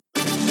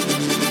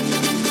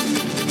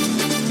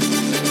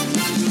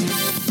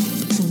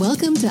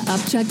Welcome to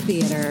Upchuck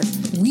Theater.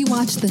 We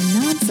watch the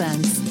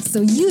nonsense so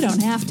you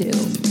don't have to.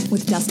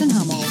 With Dustin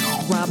Hummel,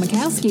 Rob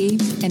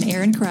Mikowski, and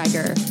Aaron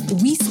Krieger,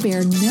 we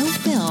spare no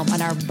film on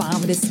our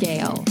vomitous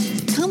scale.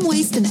 Come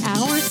waste an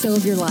hour or so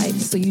of your life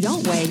so you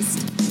don't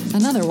waste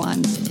another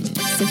one.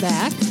 Sit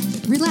back,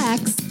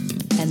 relax,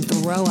 and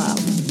throw up.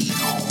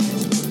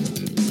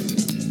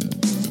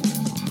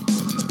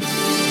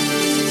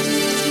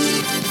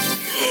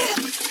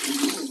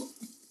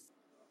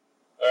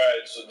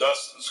 So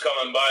Dustin's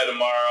coming by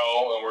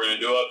tomorrow, and we're going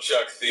to do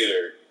Upchuck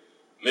Theater.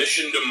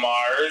 Mission to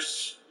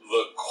Mars,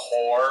 The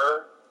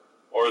Core,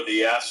 or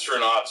The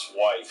Astronaut's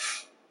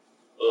Wife?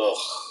 Ugh.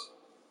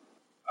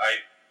 I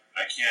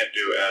can't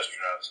do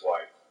Astronaut's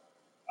Wife.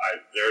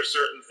 There are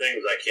certain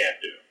things I can't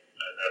do,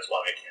 and that's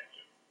one I can't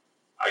do.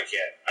 I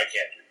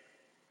can't do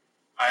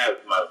that. I have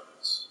my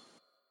limits.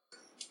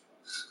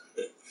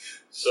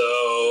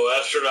 So,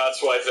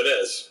 Astronaut's Wife it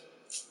is.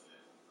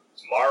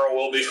 Tomorrow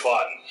will be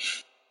fun.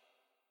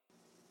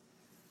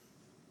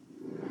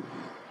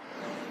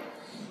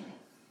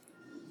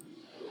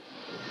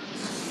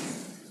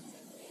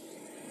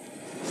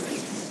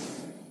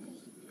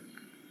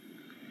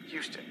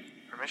 Houston,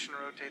 permission to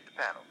rotate the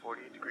panel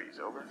 48 degrees,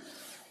 over.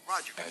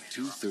 Roger. At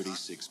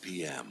 2:36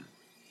 p.m.,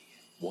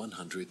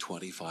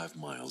 125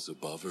 miles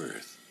above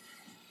Earth,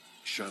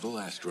 shuttle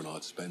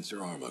astronaut Spencer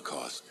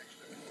Armacost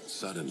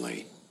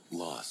suddenly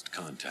lost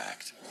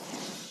contact.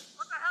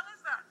 What the hell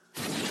is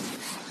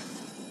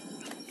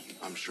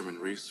that? I'm Sherman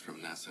Reeves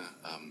from NASA.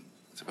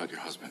 It's about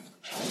your husband.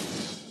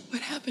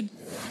 What happened?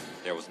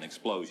 There was an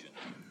explosion.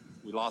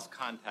 We lost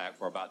contact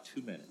for about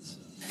 2 minutes.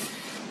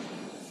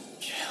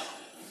 Jill.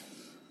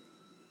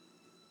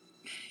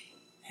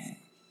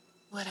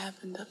 What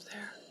happened up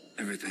there?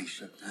 Everything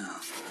shut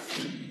down.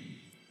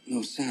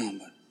 No sound,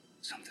 but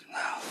something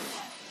loud.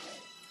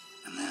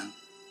 And then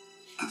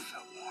I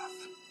felt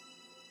warmth.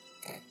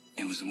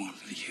 It was the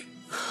warmth of you.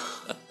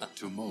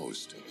 To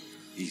most,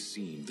 he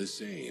seemed the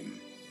same.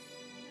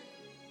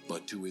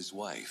 But to his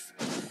wife,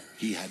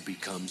 he had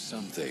become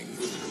something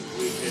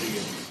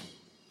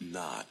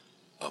not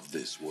of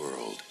this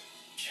world.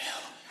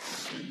 Jill.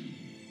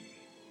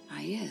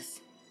 Ah, yes.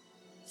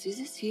 See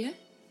this here?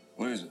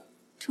 What is it?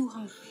 2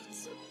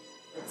 heartbeats.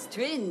 It's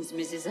twins,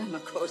 Mrs.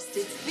 Amacost.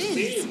 It's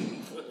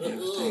twins.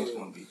 Everything's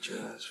gonna be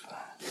just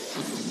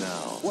fine.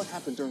 Now, What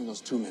happened during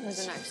those 2 There was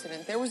minutes? an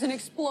accident. There was an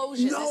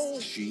explosion. No!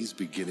 she's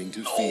beginning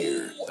to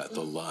fear that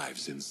the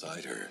lives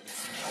inside her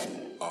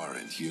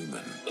aren't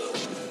human.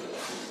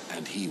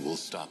 And he will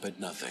stop at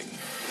nothing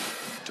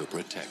to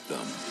protect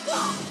them.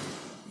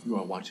 If you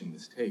are watching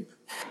this tape,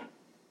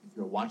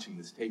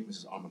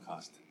 Mrs.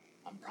 Armacost,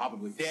 I'm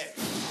probably dead.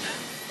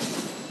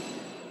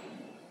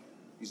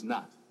 He's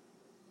not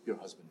your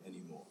husband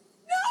anymore.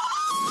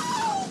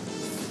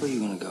 Where you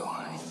gonna go,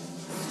 honey?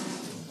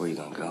 Where you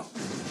gonna go?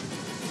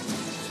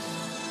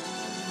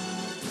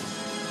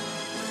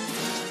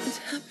 What's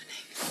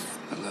happening?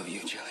 I love you,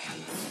 Jillian.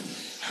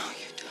 No,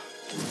 you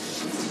don't.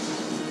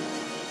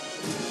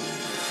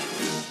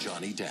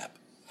 Johnny Depp,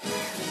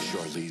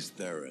 Charlize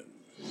Theron,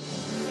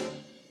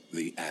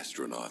 the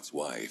astronaut's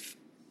wife.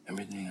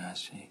 Everything I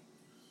see,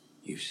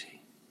 you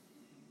see.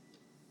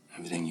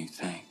 Everything you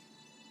think,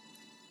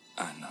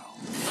 I know.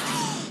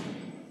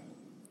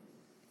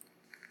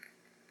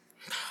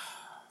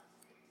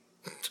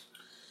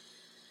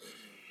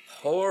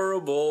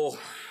 Horrible.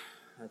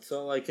 That's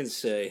all I can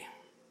say.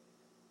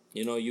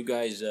 You know, you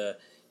guys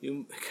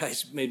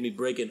made me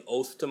break an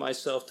oath to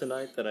myself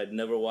tonight that I'd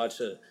never watch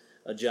a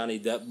Johnny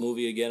Depp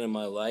movie again in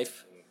my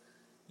life.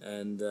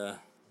 And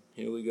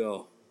here we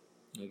go.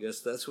 I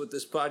guess that's what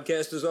this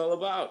podcast is all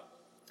about.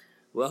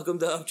 Welcome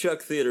to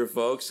Upchuck Theater,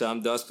 folks.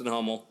 I'm Dustin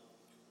Hummel.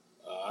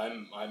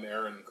 I'm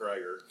Aaron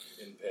Krieger,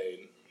 in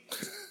pain.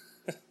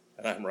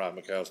 And I'm Rob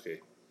Mikowski.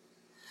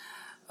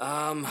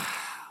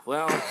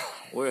 Well,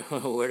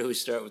 where do we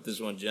start with this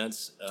one,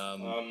 gents?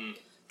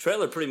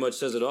 Trailer pretty much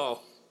says it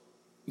all.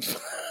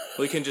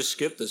 We can just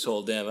skip this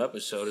whole damn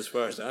episode as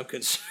far as I'm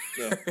concerned.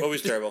 Yeah,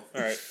 always terrible.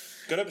 All right.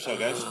 Good episode,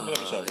 guys. Good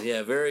episode.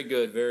 Yeah, very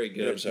good, very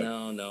good.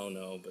 episode.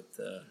 No, but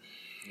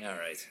all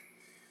right.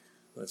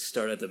 Let's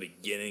start at the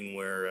beginning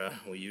where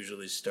we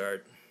usually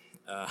start.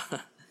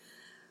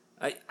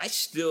 I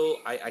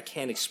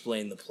can't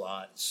explain the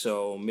plot,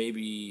 so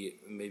maybe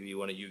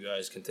one of you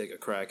guys can take a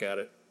crack at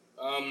it.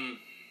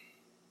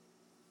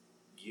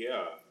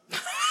 Yeah.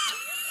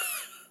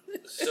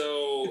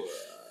 So,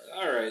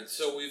 all right.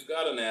 So we've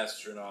got an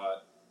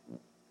astronaut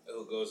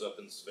who goes up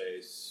in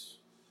space.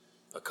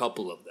 A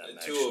couple of them,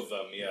 Two actually. of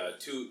them, yeah.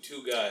 Two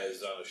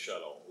guys on a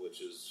shuttle,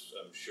 which is,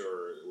 I'm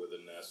sure,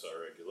 within NASA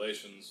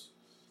regulations.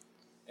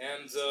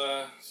 And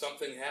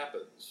something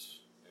happens,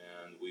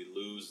 and we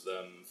lose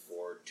them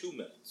for 2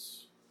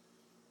 minutes.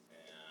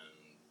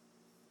 And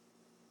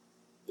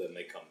then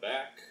they come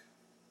back,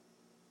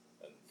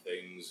 and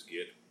things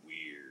get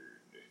weird.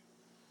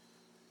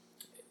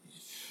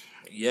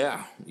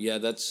 Yeah,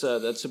 that's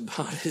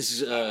about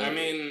as... I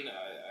mean,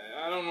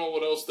 I don't know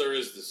what else there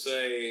is to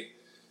say.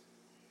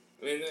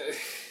 I mean,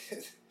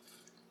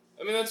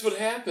 I mean, that's what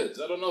happens.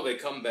 I don't know. They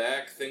come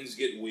back, things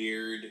get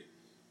weird.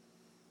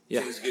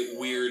 Yeah. Things get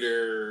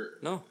weirder.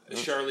 No.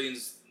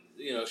 Charlize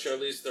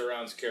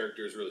Theron's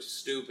character is really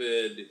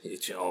stupid.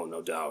 Oh,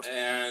 no doubt.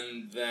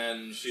 And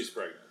then she's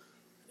pregnant.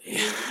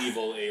 With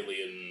evil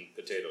alien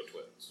potato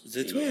twins.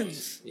 The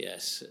twins.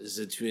 Yes,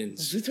 the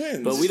twins. The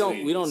twins. But we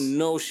don't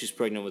know she's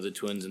pregnant with the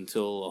twins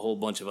until a whole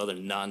bunch of other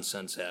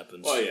nonsense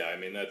happens. Well, yeah, I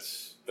mean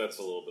that's a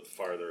little bit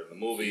farther in the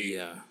movie.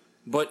 Yeah.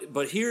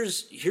 But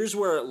here's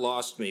where it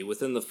lost me.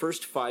 Within the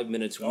first 5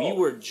 minutes, we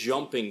were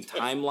jumping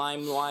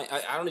timeline.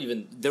 I don't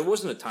even. There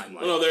wasn't a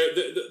timeline. No,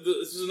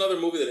 this is another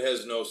movie that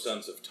has no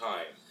sense of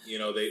time. You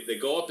know, they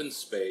go up in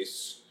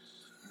space.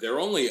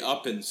 They're only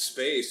up in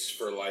space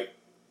for like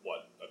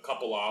a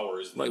couple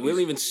hours. Like we don't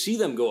even see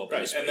them go up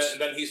in space.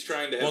 And then he's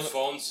trying to have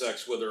phone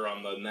sex with her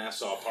on the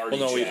NASA party.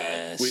 Well, no,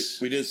 chat.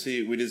 we did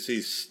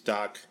see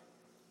stock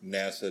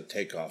NASA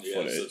takeoff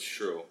footage. Yes, that's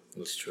true.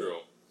 That's true.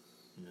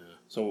 Yeah.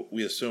 So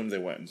we assumed they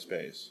went in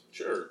space.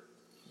 Sure.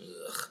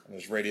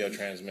 There's radio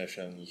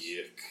transmissions.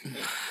 Yuck.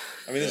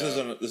 I mean,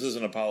 this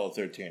isn't Apollo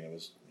 13. It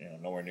was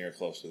nowhere near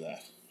close to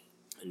that.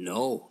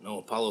 No,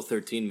 Apollo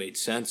 13 made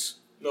sense.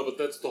 No, but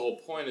that's the whole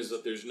point. Is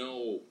that there's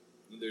no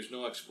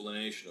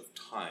explanation of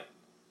time.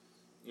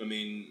 I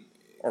mean,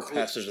 or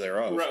passage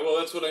thereof. Right. Well,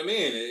 that's what I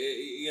mean.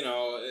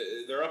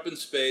 They're up in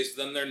space,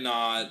 then they're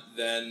not,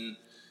 then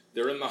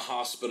they're in the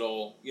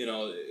hospital.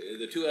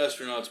 The two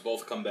astronauts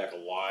both come back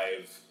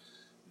alive.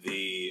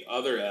 The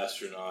other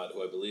astronaut,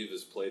 who I believe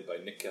is played by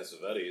Nick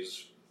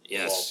Cassavetes,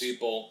 of all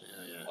people,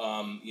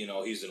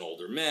 he's an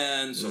older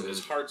man, so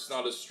his heart's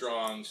not as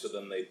strong. So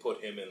then they put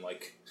him in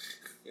like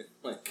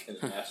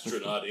an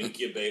astronaut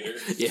incubator.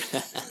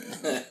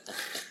 Yeah.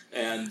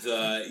 And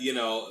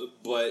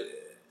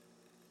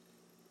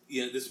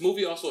this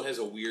movie also has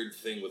a weird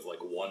thing with like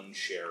one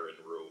chair in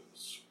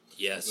rooms.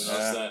 Yes.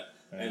 That?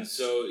 Yeah. And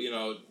so,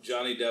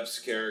 Johnny Depp's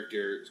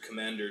character,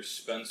 Commander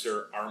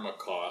Spencer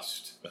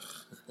Armacost,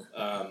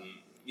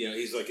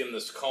 he's like in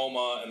this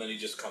coma, and then he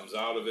just comes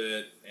out of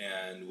it,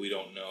 and we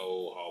don't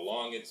know how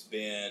long it's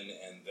been,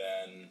 and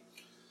then,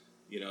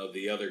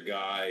 the other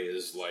guy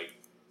is like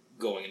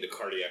going into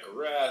cardiac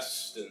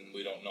arrest, and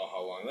we don't know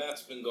how long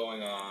that's been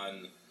going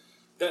on.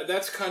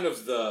 That's kind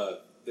of the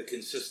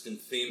consistent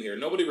theme here.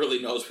 Nobody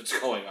really knows what's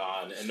going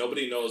on, and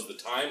nobody knows the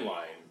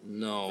timeline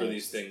for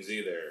these things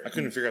either. I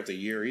couldn't figure out the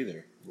year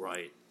either.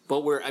 Right.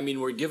 But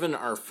we're given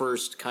our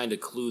first kind of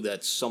clue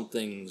that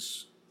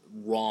something's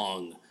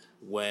wrong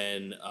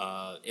when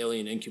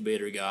alien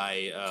incubator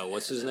guy,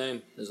 what's his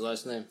name? His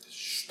last name?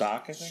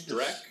 Stock, I think?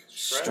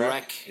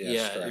 Streck.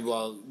 Yeah. Streck.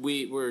 Well,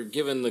 we're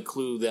given the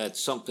clue that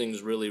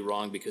something's really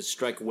wrong because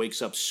Streck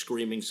wakes up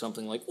screaming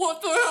something like,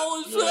 "What the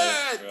hell is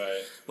that?"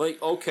 Right.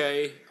 Like,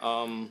 okay,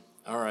 all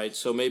right,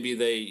 so maybe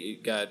they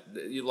got,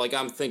 like,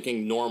 I'm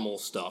thinking normal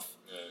stuff.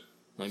 Right.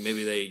 Like,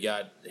 maybe they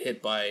got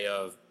hit by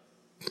a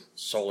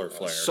solar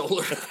flare.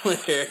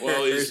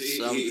 Well,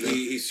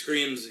 he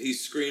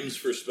screams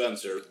for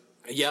Spencer.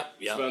 Yep.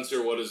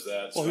 Spencer, what is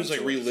that? Well, he was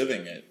like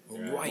reliving it.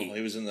 Right. Well,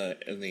 he was in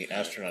the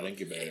astronaut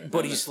incubator.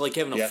 But he's like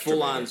having a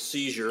full-on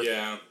seizure.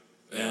 Yeah.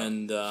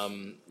 And,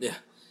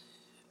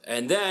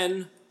 And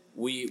then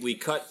we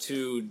cut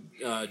to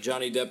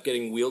Johnny Depp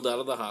getting wheeled out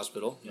of the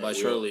hospital by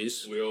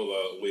Charlize.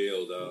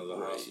 Wheeled out of the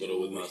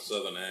hospital with my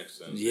southern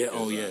accent. Yeah,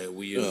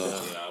 wheeled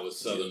out. I was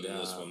southern in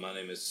this one. My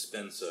name is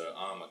Spencer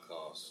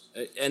Armacost.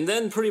 And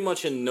then pretty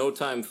much in no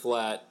time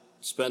flat,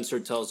 Spencer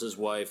tells his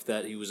wife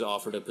that he was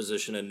offered a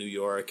position in New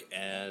York,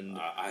 and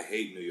I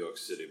hate New York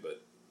City,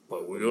 but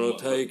we're gonna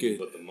take it.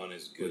 But the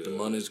money's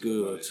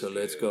good. So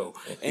let's go.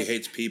 He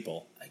hates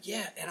people.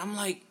 Yeah, and I'm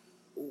like,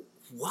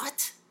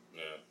 what?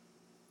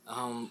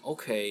 Yeah.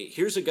 Okay,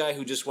 here's a guy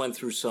who just went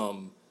through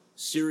some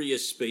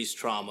serious space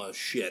trauma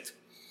shit,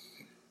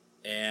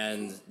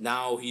 and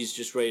now he's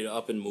just ready to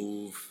up and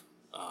move.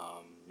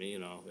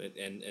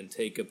 And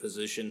take a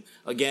position.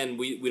 Again,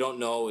 we don't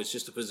know. It's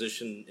just a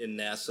position in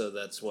NASA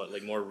that's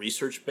more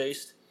research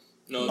based.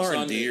 No, it's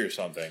R&D or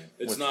something.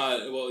 It's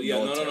not. Well, yeah,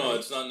 no.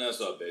 It's not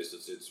NASA based.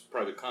 It's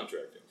private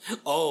contracting.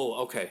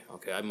 Oh, okay.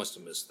 I must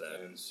have missed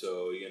that. And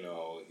so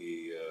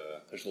he.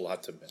 There's a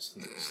lot to miss.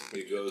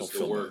 He goes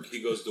to work.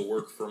 He goes to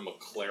work for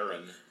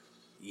McLaren.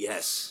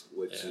 Yes.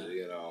 Which and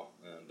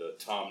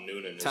Tom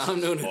Noonan is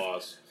his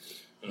boss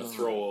in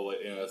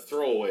a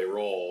throwaway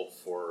role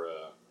for.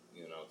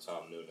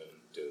 Tom Noonan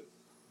to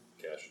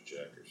cash a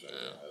check or something.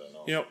 I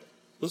don't know.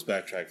 Let's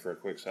backtrack for a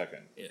quick second.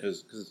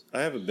 Because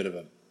I have a bit of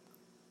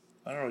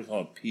I don't know what you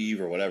call it,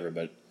 peeve or whatever,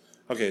 but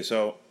okay,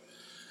 so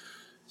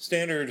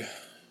standard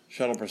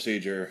shuttle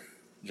procedure,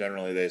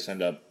 generally they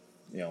send up,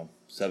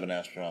 7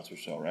 astronauts or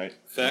so, right?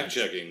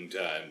 Fact-checking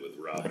time with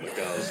Rob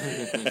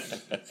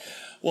Mikowski.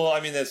 Well, I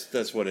mean,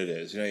 that's what it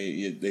is.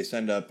 They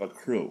send up a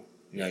crew.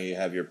 You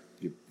have your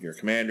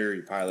commander,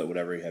 your pilot,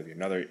 whatever, you have your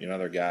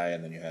another guy,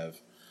 and then you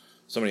have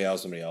somebody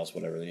else,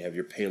 whatever. Then you have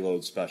your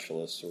payload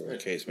specialist, or the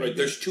case may be. Right,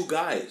 there's 2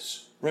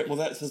 guys. Right, well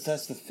that's the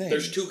thing.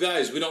 There's 2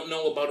 guys. We don't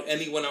know about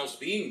anyone else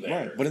being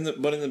there. Right, but in the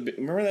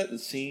remember that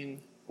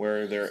scene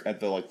where they're at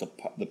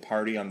the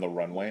party on the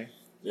runway?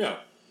 Yeah.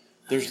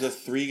 There's the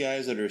 3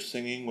 guys that are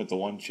singing with the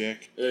one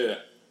chick. Yeah.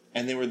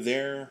 And they were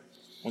there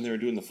when they were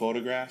doing the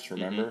photographs,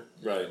 remember?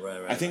 Right.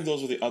 I think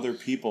those were the other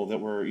people that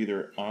were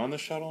either on the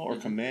shuttle or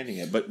commanding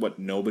it. But what,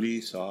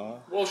 nobody saw?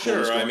 Well, what sure.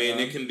 was I going mean, on?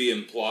 it can be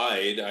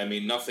implied. I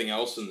mean, nothing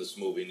else in this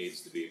movie needs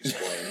to be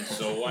explained,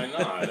 so why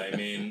not? I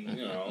mean,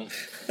 you know.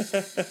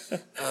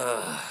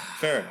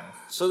 Fair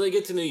enough. So they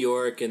get to New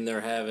York and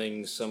they're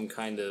having some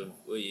kind of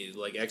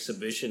like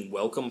exhibition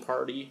welcome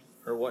party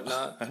or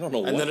whatnot. I don't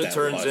know and what then it that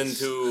turns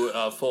was. into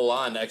a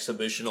full-on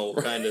exhibitional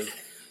kind of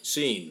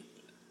scene.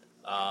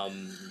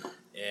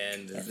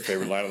 And Our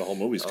favorite line of the whole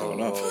movie is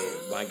coming up.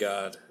 Oh my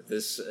God!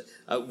 This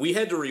we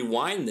had to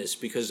rewind this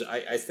because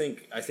I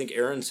think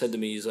Aaron said to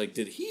me, he's like,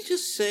 "Did he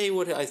just say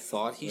what I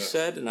thought he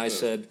said?" And I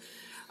said,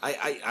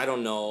 I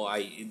don't know.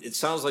 It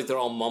sounds like they're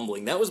all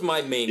mumbling. That was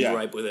my main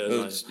gripe with it.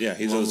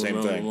 He said the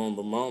same thing.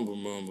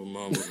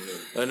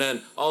 And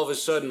then all of a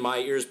sudden, my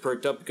ears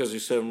perked up because he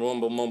said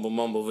 "mumble, mumble,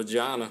 mumble,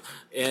 vagina,"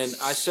 and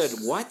I said,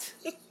 "What?"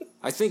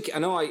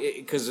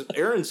 Because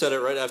Aaron said it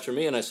right after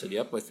me, and I said,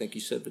 "Yep, I think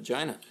he said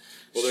vagina."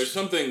 Well, there's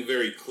something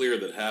very clear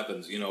that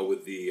happens,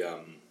 with the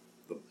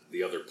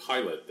other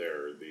pilot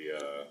there,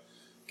 the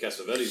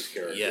Cassavetes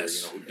character,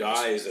 who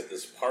dies at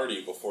this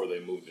party before they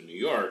move to New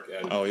York.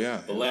 And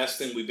the last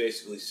thing we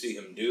basically see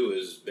him do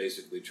is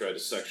basically try to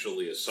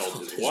sexually assault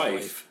his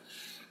wife.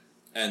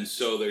 And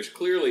so there's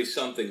clearly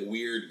something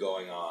weird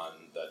going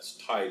on that's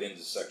tied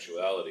into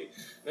sexuality.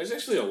 There's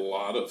actually a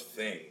lot of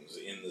things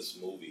in this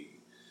movie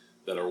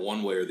that are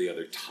one way or the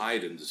other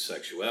tied into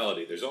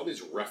sexuality. There's all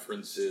these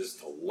references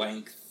to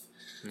length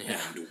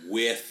and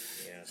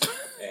width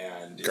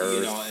and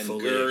girth, and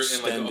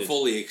girth and like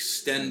fully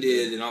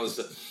extended and all this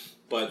stuff.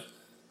 But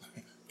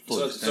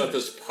so at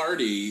this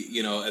party,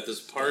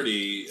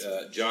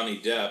 Johnny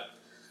Depp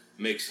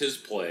makes his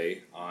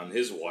play on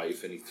his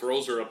wife, and he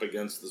throws her up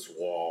against this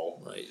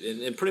wall, right,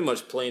 in pretty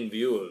much plain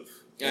view of.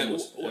 And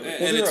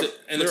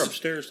they're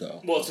upstairs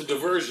though. Well, it's a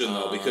diversion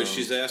though, because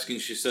she's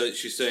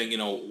saying,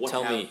 what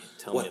tell me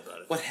about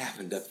it. What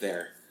happened up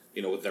there?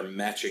 With their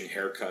matching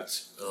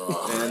haircuts,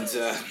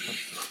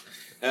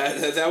 and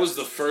that was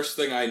the first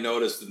thing I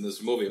noticed in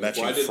this movie.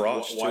 Matching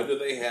frost. Why do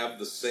they have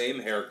the same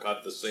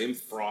haircut, the same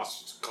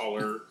frost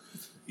color?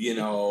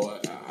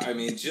 I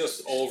mean,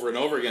 just over and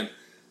over again.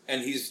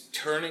 And he's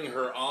turning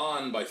her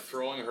on by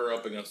throwing her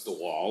up against the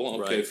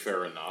wall. Okay,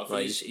 fair enough.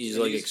 Right, he's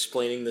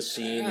explaining the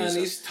scene. And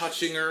he's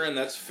touching her, and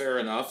that's fair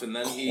enough. And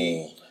then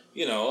he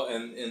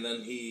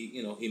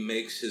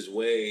makes his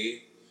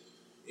way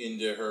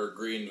into her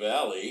Green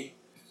Valley.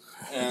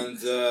 And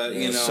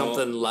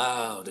something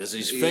loud as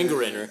he's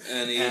fingering her,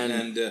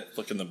 and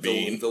flicking the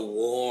bean. The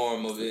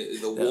warm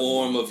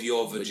of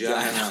your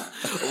vagina.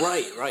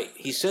 Right.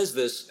 He says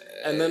this,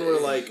 and then we're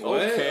like,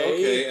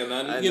 okay, and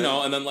then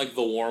and then like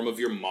the warm of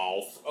your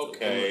mouth.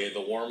 Okay,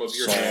 the warm of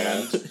your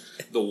hand,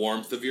 the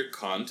warmth of your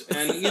cunt,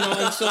 and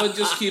and so it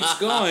just keeps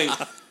going.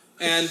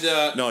 And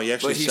no, he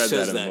actually said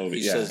that in the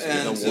movie. He says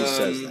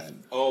that.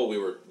 Oh, we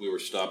were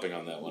stopping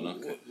on that one.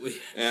 Okay,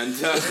 and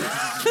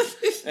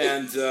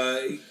and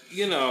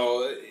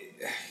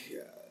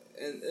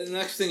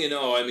next thing you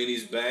know, I mean,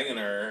 he's banging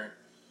her,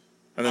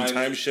 and then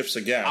time shifts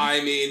again.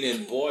 I mean,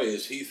 and boy,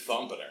 is he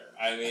thumping her.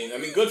 I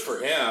mean, good for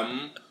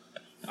him.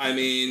 I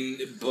mean,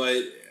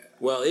 but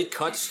it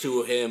cuts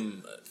to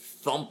him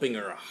thumping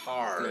her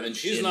hard, and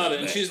she's not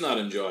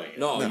enjoying it.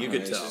 No, you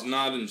could tell she's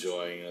not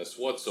enjoying this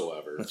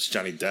whatsoever. That's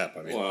Johnny Depp.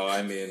 I mean, well,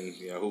 I mean,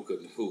 who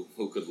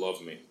could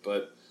love me?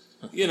 But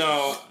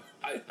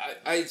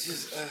I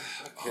just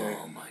okay.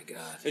 Oh my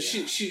God! Yeah.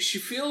 She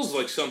feels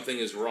like something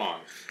is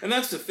wrong, and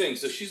that's the thing.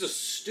 So she's a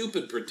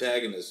stupid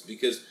protagonist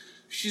because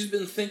she's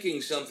been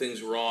thinking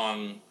something's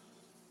wrong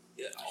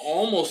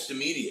almost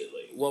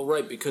immediately. Well,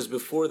 right, because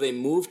before they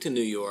moved to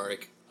New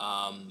York,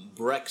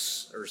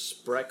 Brex or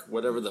Spreck,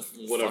 whatever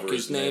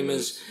his name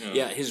is,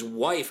 his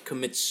wife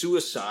commits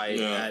suicide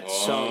at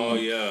some.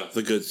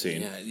 The good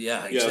scene.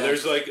 Yeah,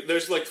 exactly.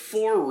 There's like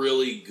 4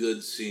 really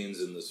good scenes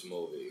in this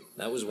movie.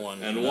 That was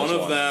one, and one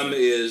of them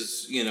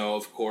is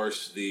of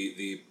course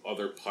the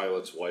other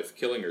pilot's wife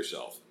killing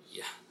herself.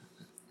 Yeah,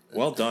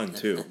 well done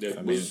too.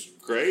 It was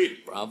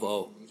great.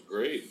 Bravo. It was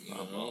great.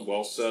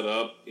 Well set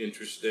up,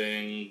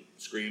 interesting,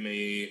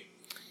 screamy.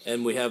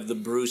 And we have the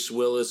Bruce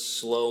Willis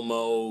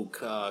slow-mo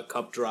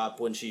cup drop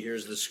when she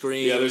hears the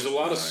scream. Yeah, there's a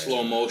lot of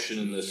slow motion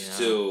in this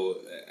too,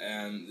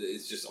 and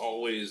it's just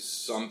always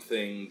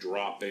something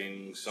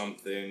dropping,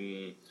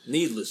 something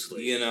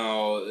needlessly.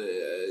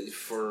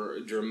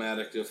 For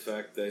dramatic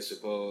effect, I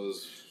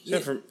suppose. Yeah,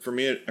 for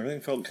me,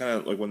 everything felt kind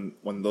of like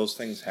when those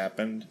things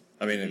happened.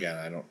 I mean, again,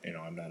 I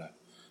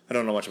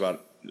don't know much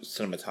about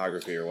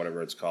cinematography or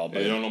whatever it's called.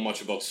 But you don't know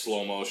much about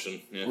slow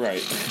motion. Yeah.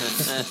 Right.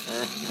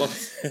 well,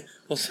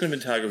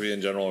 cinematography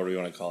in general, whatever you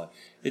want to call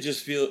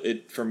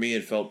it. For me,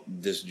 it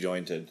felt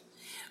disjointed.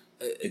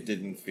 It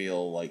didn't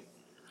feel like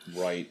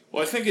right.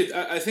 Well, I think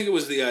it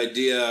was the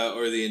idea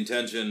or the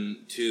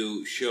intention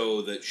to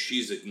show that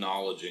she's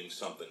acknowledging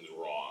something's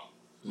wrong.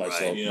 By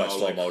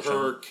slow motion.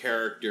 Her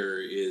character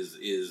is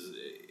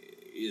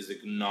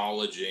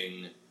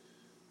acknowledging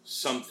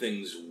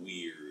something's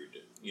weird.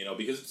 You know,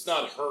 because it's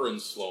not her in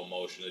slow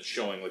motion; it's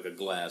showing like a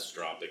glass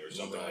dropping or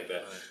something like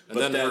that. And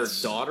then her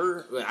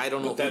daughter, I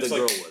don't know who the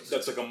girl was.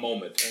 That's like a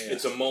moment. Yeah.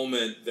 It's a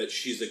moment that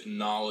she's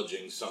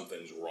acknowledging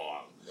something's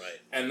wrong. Right.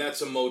 And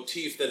that's a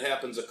motif that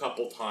happens a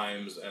couple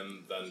times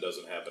and then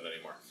doesn't happen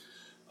anymore.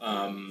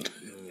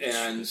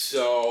 And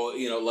so,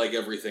 you know, like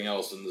everything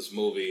else in this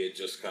movie, it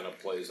just kind of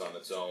plays on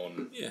its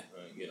own. Yeah.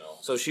 You know.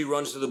 So she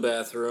runs to the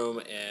bathroom,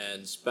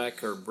 and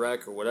Speck or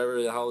Breck or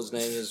whatever the hell his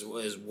name is,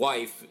 his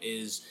wife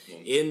is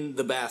in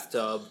the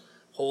bathtub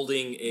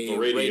holding a The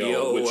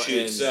radio, which she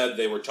had and- said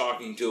they were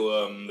talking to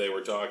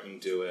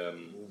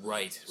him.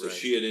 Right. So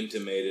she had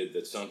intimated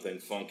that something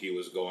funky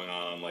was going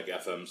on, like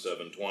FM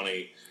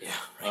 720.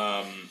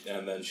 Yeah.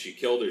 And then she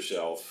killed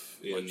herself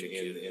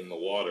in the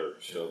water.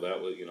 So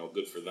that was, you know,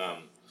 good for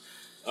them.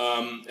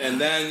 And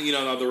then, you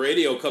know, now the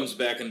radio comes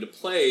back into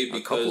play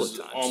because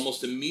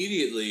almost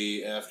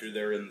immediately after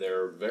they're in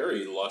their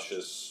very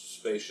luscious,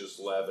 spacious,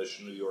 lavish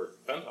New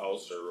York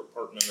penthouse or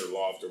apartment or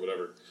loft or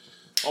whatever,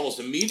 almost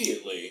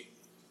immediately,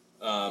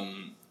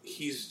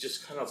 he's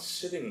just kind of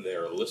sitting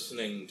there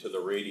listening to the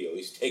radio.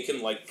 He's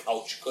taken like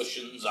couch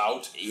cushions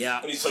out. Yeah.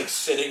 And he's like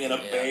sitting in a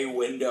bay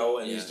window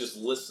and he's just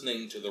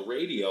listening to the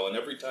radio. And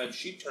every time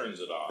she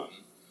turns it on,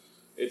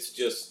 it's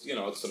just, you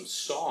know, it's some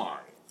song.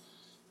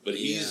 But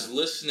he's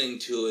listening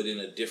to it in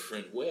a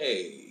different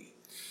way.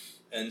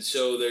 And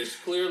so there's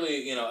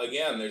clearly, you know,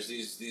 again, there's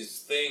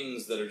these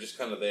things that are just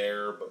kind of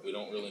there, but we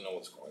don't really know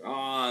what's going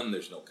on.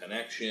 There's no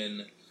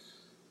connection.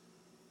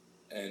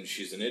 And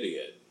she's an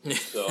idiot.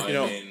 So,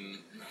 I mean...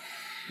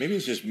 Maybe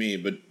it's just me,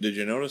 but did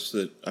you notice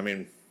that, I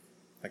mean,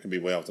 I could be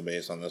way off the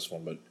base on this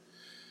one, but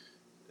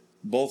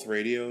both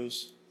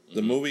radios,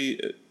 the movie,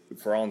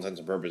 for all intents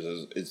and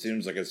purposes, it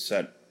seems like it's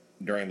set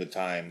during the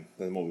time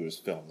that the movie was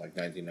filmed, like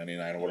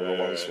 1999 or whatever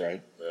it was,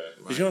 right?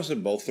 Did you notice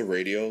that both the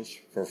radios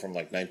were from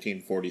like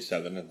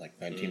 1947 and like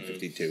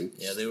 1952?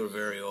 Yeah, they were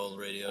very old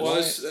radios.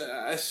 Well,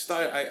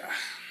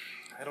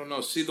 I don't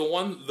know. See, the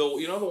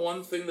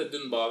one thing that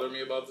didn't bother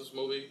me about this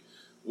movie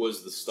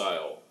was the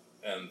style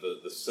and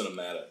the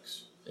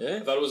cinematics. Yeah. I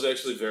thought it was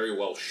actually very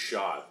well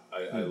shot.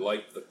 I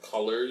liked the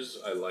colors.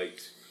 I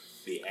liked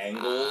the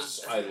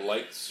angles. I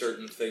liked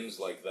certain things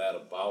like that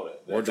about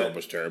it. Wardrobe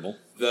was terrible.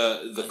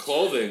 The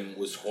clothing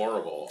was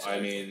horrible. I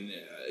mean,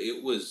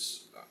 it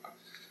was...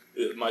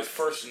 my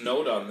first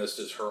note on this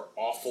is her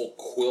awful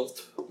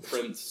quilt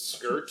print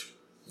skirt.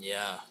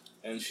 Yeah.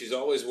 And she's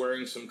always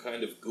wearing some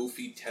kind of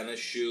goofy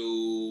tennis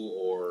shoe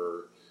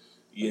or,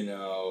 you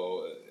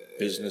know...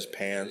 business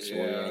pants,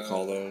 what do you want to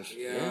call those?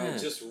 Yeah,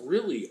 just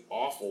really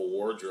awful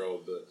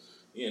wardrobe.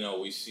 You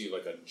know, we see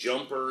like a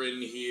jumper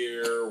in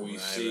here. We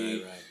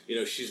see, you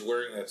know, she's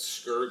wearing that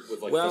skirt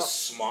with like the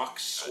smock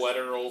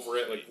sweater over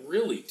it. Like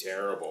really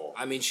terrible.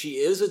 I mean, she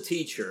is a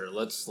teacher.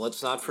 Let's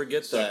not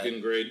forget that.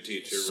 Second grade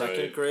teacher,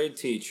 Second grade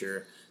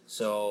teacher.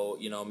 So,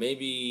 you know,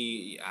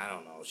 maybe, I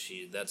don't know,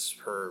 that's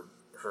her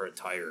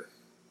attire.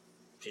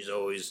 She's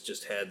always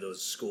just had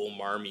those school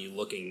marmy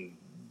looking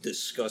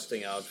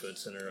disgusting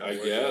outfits in her. I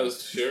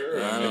guess,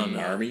 sure. I don't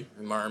know.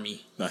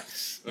 Marmy.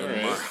 Nice. All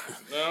right.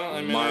 Well,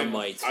 I mean,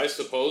 Marmite. I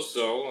suppose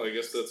so. I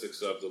guess that's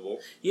acceptable.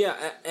 Yeah,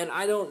 and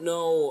I don't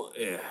know.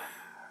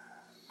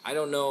 I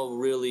don't know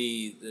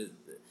really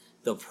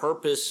the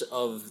purpose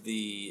of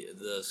the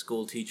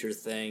school teacher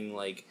thing.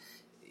 Like,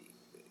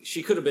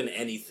 she could have been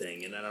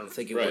anything, and I don't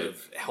think it would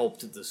have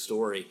helped the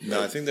story.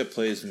 No, I think that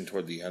plays in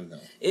toward the end, though.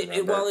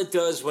 It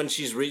does when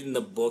she's reading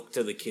the book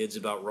to the kids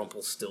about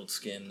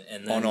Rumpelstiltskin,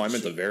 and then I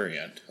meant the very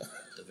end.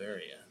 The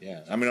very end.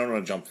 Yeah, I mean, I don't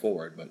want to jump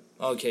forward, but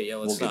okay, yeah,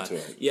 let's we'll not.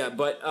 get to it. Yeah,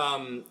 but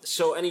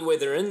so anyway,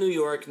 they're in New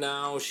York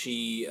now.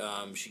 She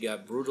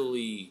got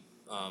brutally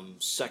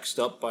sexed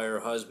up by her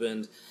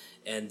husband,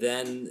 and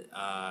then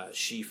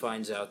she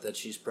finds out that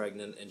she's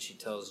pregnant, and she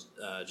tells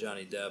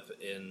Johnny Depp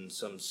in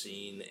some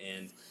scene,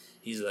 and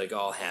he's like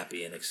all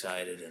happy and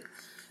excited,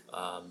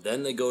 and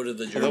then they go to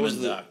the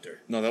German doctor.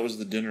 No, that was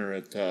the dinner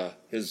at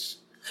his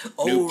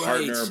new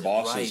partner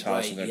boss's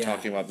house, and they're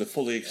talking about the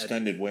fully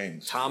extended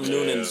wings. Tom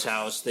Noonan's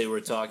house. They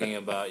were talking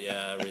about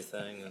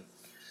everything, and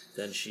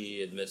then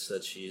she admits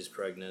that she's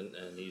pregnant,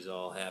 and he's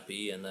all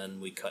happy, and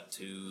then we cut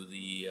to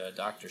the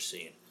doctor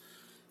scene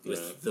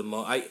with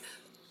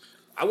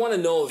I want to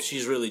know if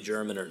she's really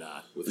German or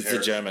not. It's a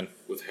German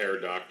with hair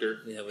doctor.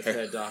 Yeah, with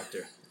hair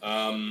doctor.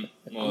 Well,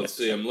 let's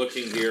see. I'm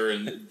looking here,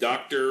 and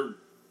Dr.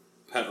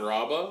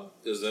 Petraba.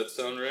 Does that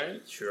sound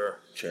right? Sure.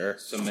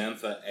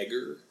 Samantha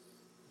Egger.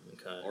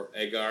 Okay. Or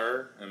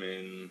Egar. I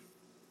mean...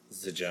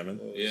 It's a German.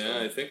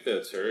 Yeah, I think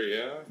that's her,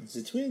 yeah. It's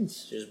the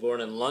twins. She was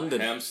born in London.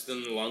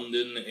 Hampstead,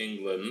 London,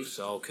 England.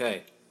 So,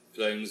 okay.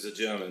 Playing the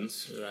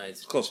Germans. Right.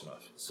 Close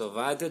enough. So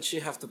why did she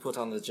have to put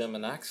on the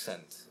German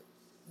accent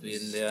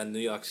in New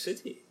York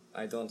City?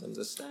 I don't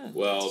understand.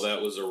 Well,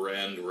 that was a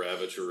Rand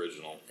Ravitch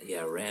original.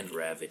 Yeah, Rand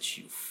Ravitch,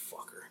 you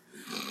fucker.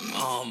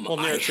 Well,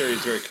 New York City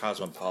is very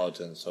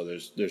cosmopolitan, so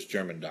there's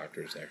German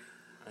doctors there.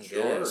 I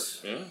Sure.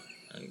 guess. Yeah.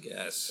 I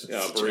guess.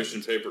 Yeah,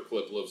 Operation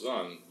Paperclip lives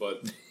on,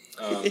 but...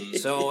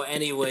 So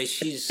anyway,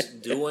 she's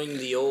doing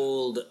the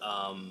old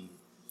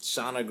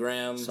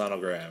sonogram.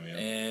 Yeah.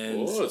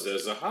 And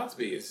there's a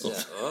heartbeat.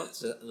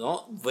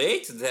 No,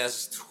 wait,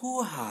 there's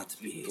 2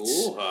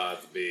 heartbeats. 2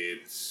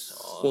 heartbeats.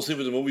 Well, see,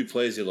 but the movie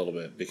plays you a little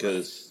bit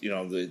because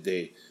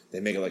they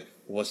make it like,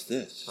 what's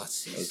this?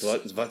 What's this?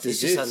 What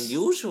This is is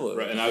unusual.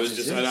 Right, and I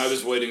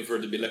was waiting for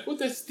it to be like, well,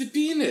 that's the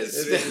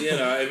penis.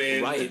 I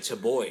mean, right, it's a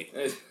boy.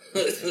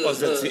 Oh,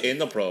 that's the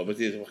anal probe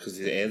because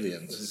the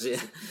aliens.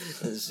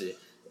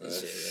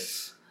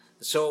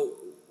 So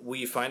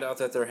we find out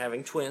that they're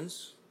having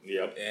twins.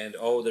 Yep. And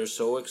they're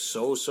so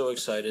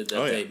excited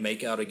that they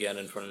make out again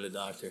in front of the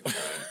doctor.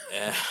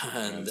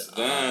 And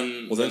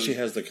then she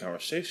has the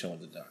conversation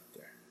with the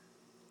doctor.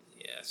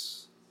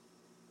 Yes.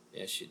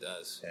 Yes, she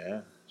does.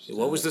 Yeah.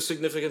 What was the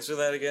significance of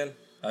that again?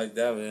 I don't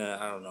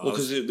know. Well,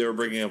 because they were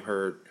bringing up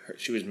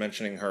she was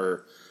mentioning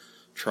her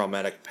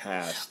traumatic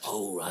past.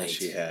 Oh, right. That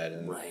she had,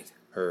 and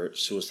her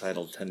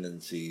suicidal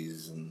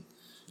tendencies, and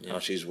how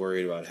she's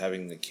worried about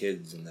having the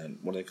kids, and then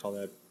what do they call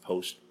that?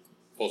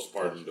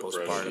 Postpartum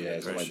depression. Yeah,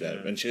 something like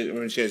that. And she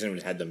hasn't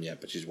even had them yet,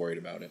 but she's worried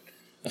about it.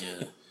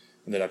 Yeah.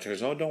 And the doctor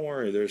goes, "Oh, don't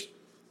worry.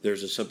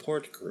 There's a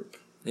support group."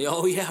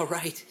 Oh yeah,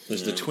 right.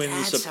 There's the twin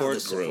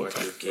support group,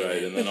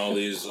 right? And then all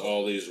these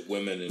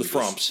women in the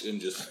frumps in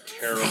just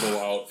terrible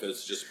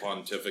outfits, just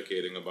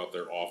pontificating about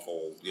their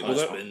awful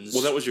husbands.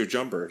 That was your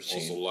jumper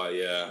scene. Also,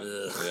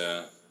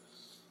 yeah.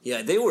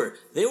 Yeah, they were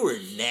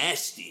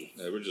nasty.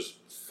 They were just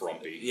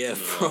frumpy. Yeah,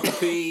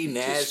 frumpy,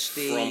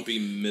 nasty, just frumpy,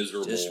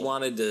 miserable. Just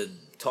wanted to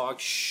talk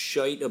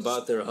shite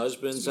about their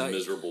husbands.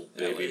 Miserable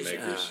baby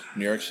makers.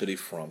 New York City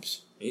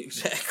frumps.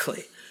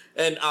 Exactly.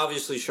 And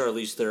obviously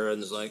Charlize Theron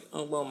is like,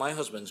 oh, well, my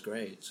husband's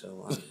great,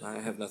 so I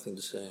have nothing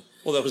to say.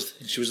 Well,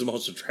 she was the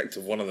most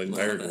attractive one of the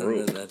entire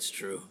group. That's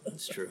true.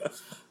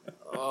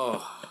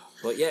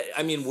 But yeah,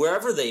 I mean,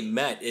 wherever they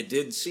met, it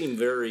did seem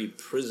very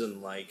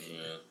prison-like.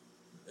 Yeah.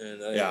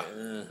 And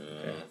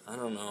I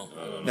don't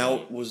know.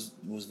 Now, was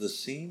the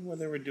scene where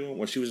they were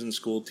when she was in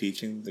school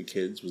teaching the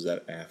kids, was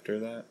that after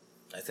that?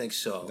 I think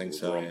so. Yeah.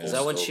 Is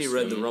that when she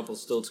read the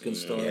Rumpelstiltskin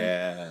story?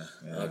 Yeah.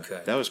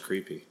 Okay. That was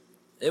creepy.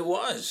 It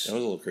was. It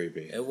was a little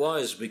creepy. It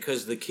was,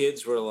 because the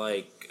kids were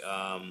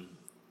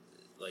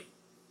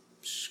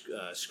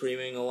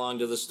screaming along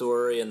to the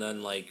story, and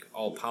then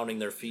all pounding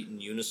their feet in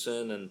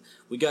unison, and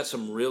we got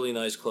some really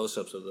nice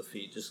close-ups of the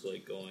feet just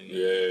going.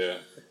 Yeah.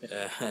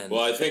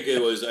 Well, I think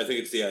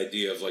it's the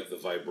idea of the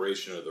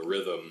vibration or the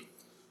rhythm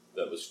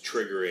that was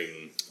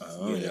triggering,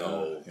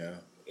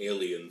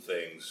 alien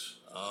things.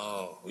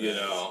 Oh,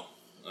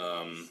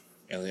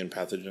 alien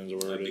pathogens or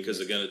whatever. Because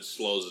again, it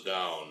slows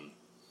down.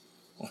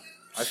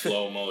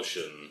 Slow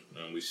motion,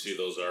 and we see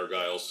those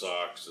Argyle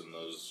socks and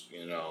those,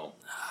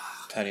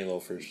 penny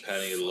loafers,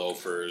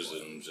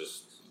 and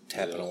just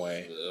tapping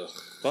away.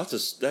 Well,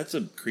 that's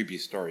a creepy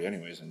story,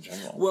 anyways, in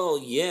general. Well,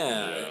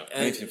 yeah.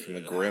 Anything from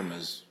the Grimm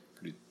is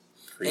pretty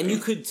creepy. And you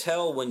could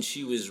tell when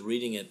she was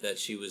reading it that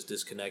she was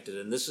disconnected.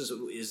 And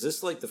is this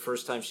the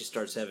first time she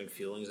starts having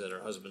feelings that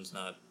her husband's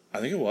not? I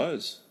think it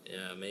was.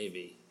 Yeah,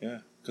 maybe. Yeah,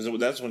 because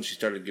that's when she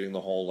started getting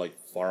the whole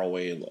far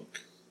away look.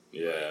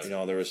 Yeah.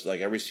 There was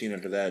every scene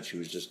after that, she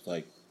was just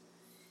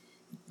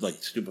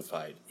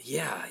stupefied.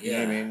 Yeah. You know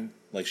what I mean?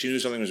 She knew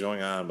something was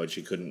going on, but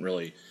she couldn't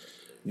really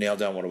nail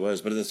down what it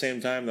was. But at the same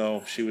time,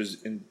 though,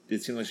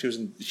 it seemed like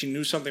she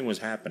knew something was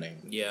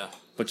happening. Yeah.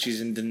 But she's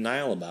in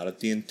denial about it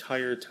the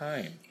entire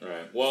time.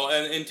 Right. Well,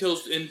 and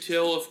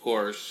until of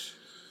course,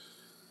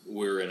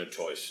 we're in a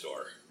toy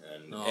store.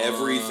 And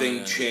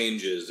everything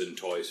changes in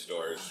toy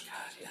stores. Oh,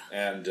 God, yeah.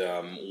 And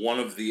one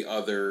of the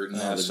other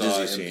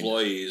NASA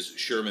employees,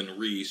 Sherman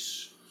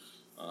Reese,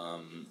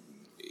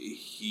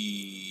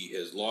 he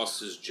has lost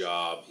his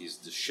job. He's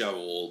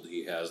disheveled.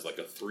 He has a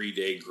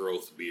 3-day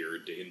growth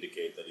beard to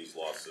indicate that he's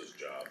lost his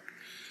job.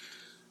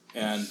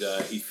 And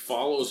he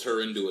follows her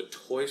into a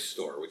toy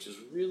store, which is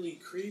really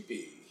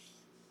creepy.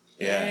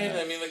 Yeah. Right?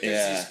 I mean,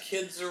 there's these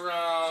kids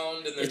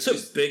around, and it's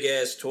a big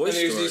ass toy store. And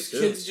there's these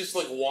kids just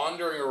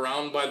wandering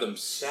around by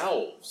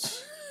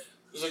themselves.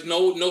 There's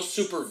no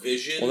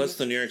supervision. Well, that's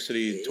the New York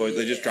City toy.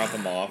 They just drop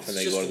them off and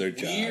they go to their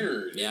job.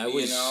 Weird. Yeah, it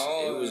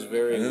was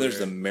very. And then there's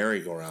weird. the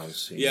merry-go-round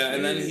scene. Yeah,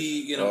 and then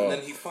he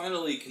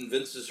finally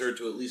convinces her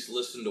to at least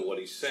listen to what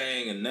he's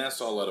saying, and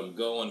Nassau let him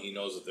go, and he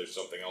knows that there's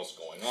something else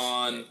going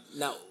on.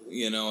 Now,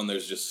 and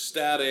there's just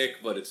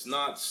static, but it's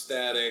not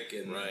static,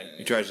 and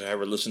he tries to have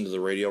her listen to the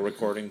radio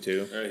recording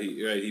too.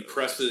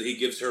 He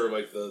gives her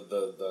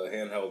the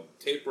handheld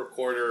tape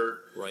recorder.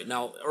 Right.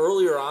 Now,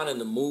 earlier on in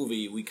the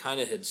movie, we kind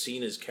of had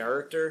seen his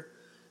character,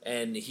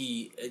 and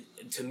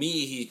to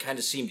me, he kind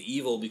of seemed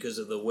evil because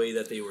of the way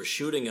that they were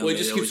shooting him. Well, he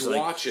just keeps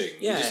watching.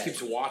 Yeah. He just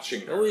keeps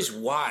watching her. Always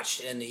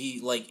watched, and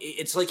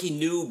it's like he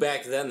knew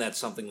back then that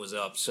something was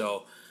up.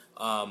 So,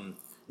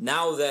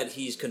 now that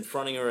he's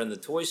confronting her in the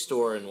toy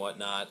store and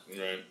whatnot,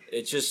 right.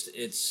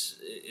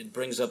 It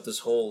brings up this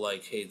whole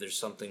hey, there's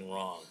something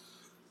wrong.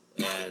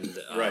 And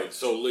right.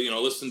 So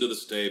listen to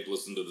this tape.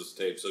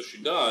 So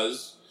she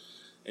does.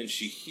 And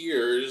she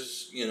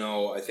hears,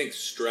 I think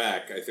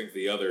Strack,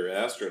 the other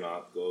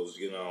astronaut, goes,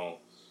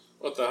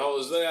 what the hell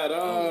is that?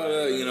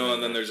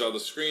 And then there's all the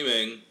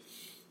screaming.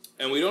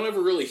 And we don't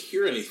ever really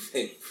hear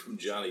anything from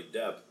Johnny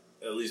Depp,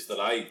 at least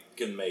that I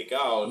can make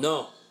out.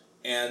 No.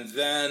 And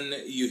then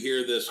you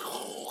hear this,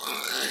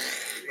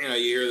 you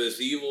hear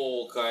this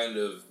evil kind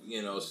of,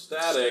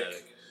 static.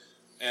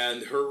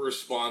 And her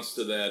response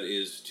to that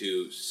is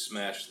to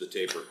smash the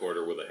tape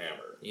recorder with a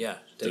hammer. Yeah,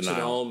 takes it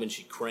home and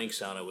she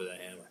cranks on it with a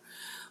hammer.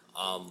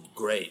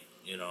 Great,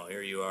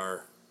 here you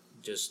are,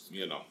 just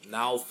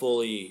now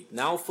fully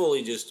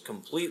just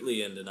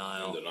completely in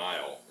denial. In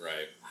denial,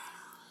 right?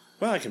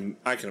 Well, I can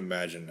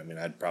imagine. I mean,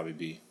 I'd probably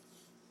be.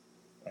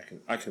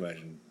 I can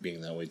imagine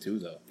being that way too,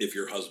 though. If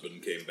your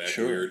husband came back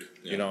sure. weird,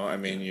 I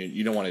mean,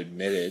 you don't want to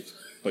admit it,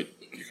 but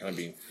you're kind of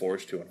being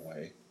forced to in a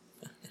way.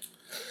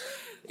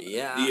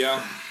 Yeah.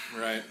 Yeah,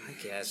 right. I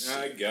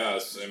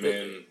guess. I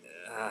mean...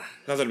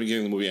 not that I'm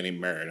giving the movie any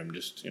merit. I'm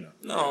just,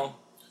 No,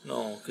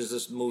 because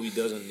this movie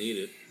doesn't need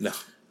it. No.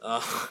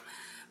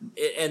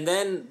 And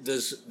then,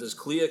 does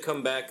Clea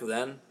come back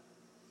then?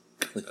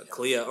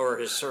 Clea, or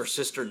her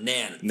sister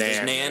Nan.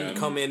 Does Nan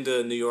come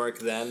into New York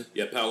then?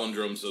 Yeah,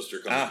 Palindrome sister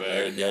comes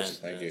back. Yes,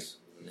 thank you.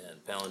 Nan,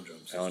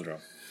 Palindrome sister.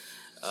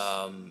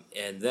 Palindrome.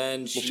 And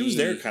then she was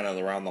there kind of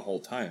around the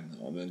whole time,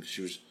 though. I mean,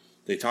 she was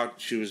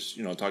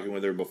talking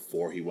with her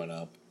before he went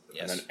up.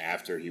 Yes. And then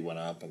after he went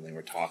up and they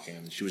were talking,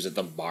 and she was at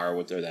the bar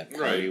with her, that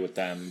party with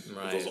them.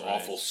 Right, with those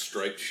awful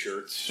striped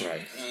shirts.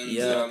 Right.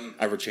 And,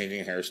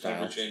 ever-changing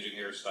hairstyle.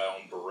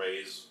 And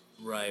berets.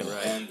 Right.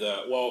 And,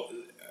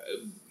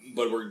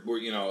 but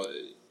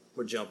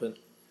we're jumping.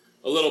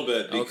 A little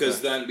bit,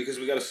 because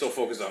we got to still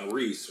focus on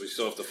Reese. We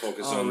still have to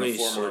focus on Reese,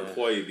 the former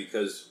employee,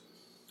 because...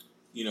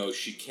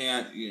 she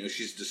can't,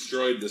 she's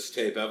destroyed this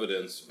tape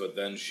evidence, but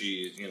then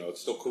she, it's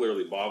still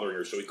clearly bothering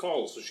her. So she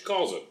calls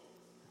him.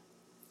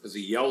 Because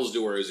he yells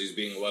to her as he's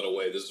being led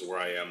away, "This is where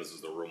I am, this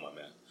is the room I'm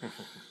in."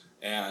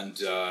 And,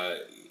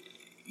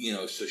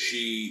 so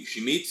she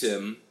meets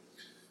him,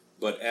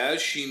 but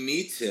as she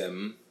meets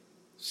him,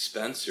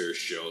 Spencer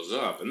shows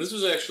up. And this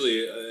was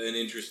actually an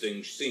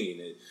interesting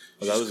scene.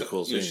 That was a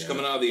cool scene. She's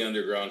coming out of the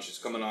underground, she's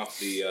coming off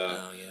the,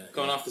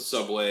 off the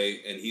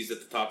subway, and he's at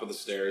the top of the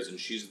stairs, and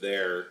she's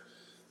there.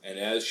 And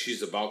as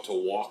she's about to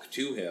walk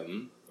to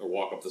him, or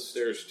walk up the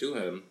stairs to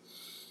him,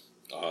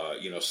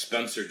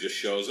 Spencer just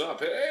shows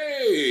up.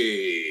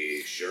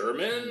 "Hey,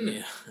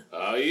 Sherman,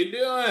 how you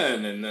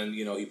doing?" And then,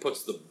 he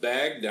puts the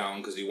bag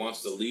down because he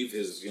wants to leave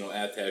his,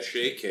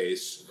 attaché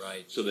case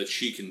so that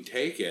she can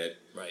take it.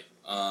 Right.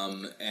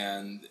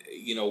 And,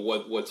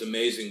 what's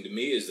amazing to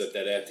me is that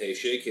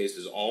attaché case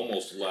is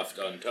almost left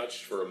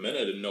untouched for a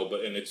minute,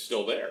 and it's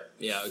still there.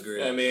 Yeah, I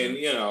agree. I mean,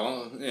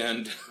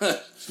 and...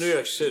 it's New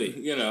York City.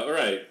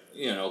 Right.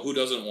 Who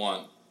doesn't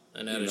want,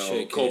 an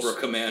attaché case. Cobra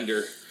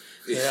Commander...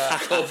 Yeah,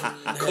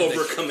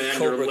 Cobra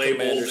Commander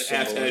labeled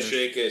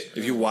attaché case.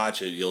 If you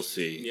watch it, you'll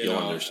see. You'll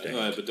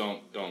understand. But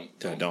don't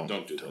do that. Don't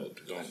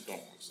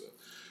watch that.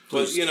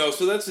 But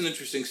so that's an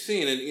interesting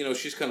scene, and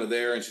she's kind of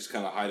there, and she's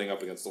kind of hiding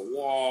up against the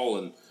wall,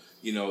 and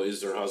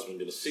is her husband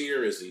going to see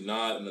her? Is he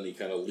not? And then he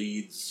kind of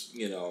leads,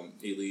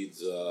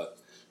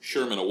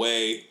 Sherman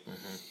away.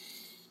 Mm-hmm.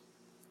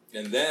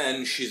 And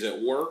then she's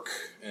at work,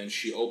 and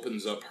she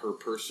opens up her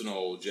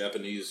personal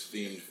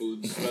Japanese-themed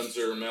food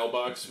dispenser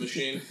mailbox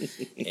machine.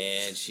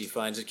 And she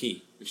finds a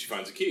key.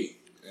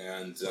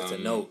 And it's a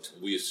note.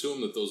 We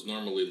assume that those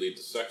normally lead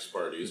to sex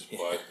parties,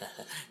 but...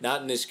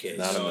 Not in this case.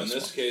 In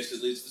this case,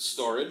 it leads to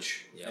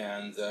storage. Yep.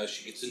 And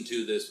she gets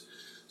into this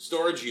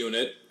storage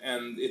unit,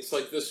 and it's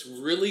like this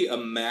really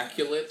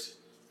immaculate,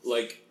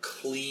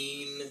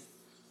 clean,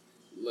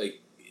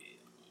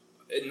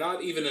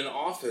 not even an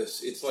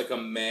office. It's like a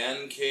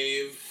man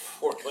cave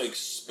for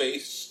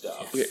space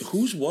stuff. Okay,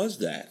 whose was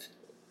that?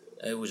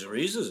 It was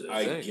Reese's,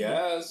 I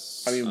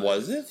guess. I mean,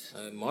 was it?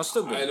 It must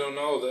have been. I don't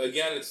know.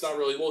 Again, it's not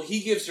really... Well,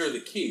 he gives her the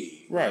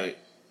key. Right.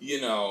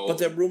 But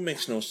that room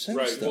makes no sense,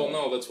 right. though. Well,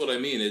 no, that's what I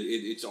mean.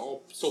 It's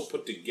all so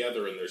put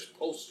together, and there's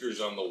posters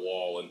on the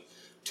wall, and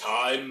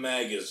Time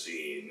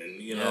Magazine, and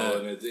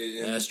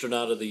and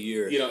Astronaut of the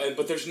Year.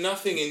 But there's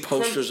nothing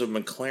posters of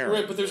McLaren.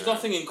 Right, but there's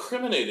nothing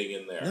incriminating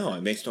in there. No,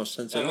 it makes no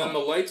sense at all. And then the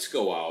lights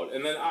go out,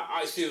 and then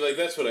I see,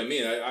 that's what I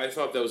mean. I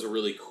thought that was a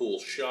really cool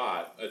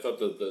shot. I thought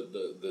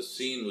the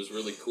scene was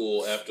really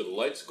cool after the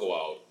lights go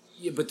out.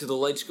 Yeah, but do the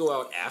lights go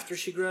out after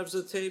she grabs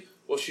the tape?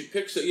 Well, she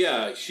picks it.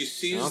 Yeah, she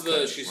sees the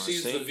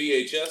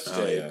VHS tape.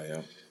 Oh,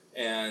 yeah.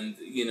 And,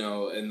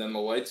 and then the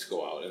lights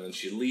go out, and then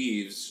she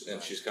leaves,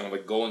 and she's kind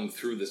of going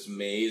through this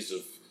maze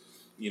of,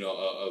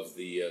 of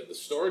the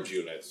storage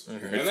units.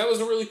 Mm-hmm. And that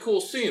was a really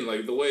cool scene,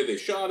 the way they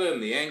shot it,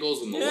 and the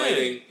angles, and the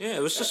lighting. Yeah,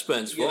 it was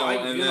suspenseful.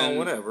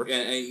 Whatever.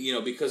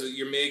 And because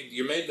you're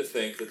made to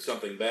think that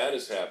something bad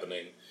is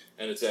happening,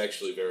 and it's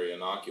actually very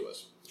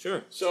innocuous.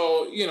 Sure.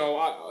 So,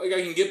 I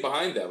can get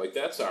behind that.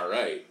 That's all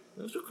right.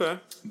 That's okay.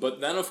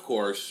 But then, of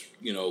course,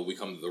 we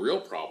come to the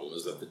real problem,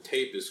 is that the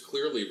tape is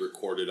clearly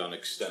recorded on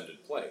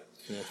extended play.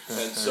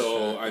 And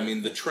so,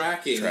 the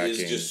tracking is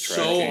just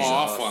so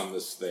off on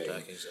this thing.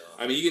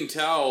 You can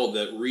tell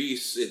that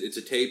Reese, it's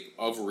a tape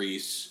of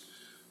Reese.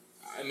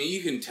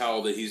 You can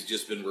tell that he's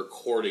just been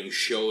recording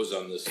shows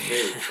on this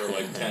tape for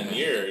 10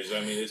 years.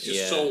 It's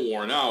just so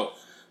worn out.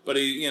 But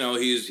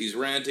he's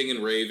ranting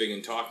and raving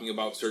and talking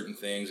about certain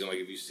things, and like,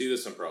 if you see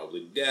this, I'm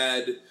probably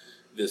dead.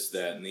 This,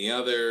 that, and the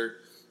other.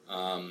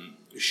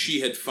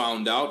 She had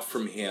found out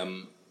from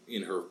him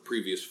in her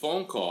previous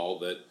phone call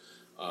that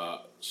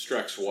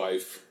Streck's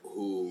wife,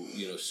 who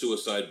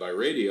suicide by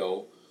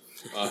radio,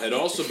 had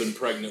also been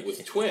pregnant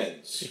with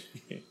twins.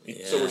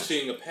 Yeah. So we're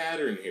seeing a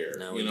pattern here.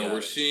 Now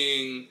We're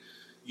seeing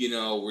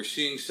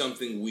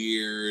something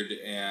weird,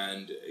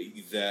 and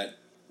that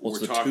What's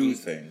we're the talking two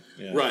thing?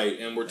 Yeah. right,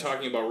 and we're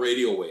talking about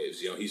radio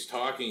waves.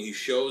 He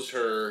shows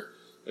her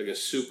like a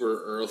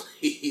super early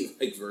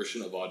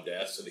version of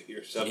Audacity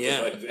or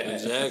something like that.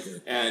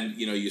 Exactly. And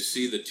you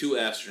see the two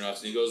astronauts,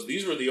 and he goes,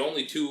 "These were the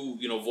only two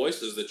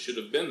voices that should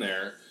have been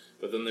there."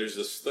 But then there's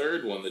this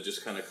third one that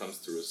just kind of comes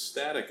through as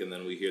static, and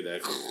then we hear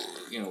that,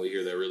 we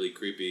hear that really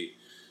creepy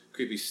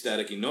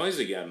staticky noise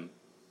again.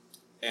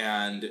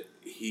 And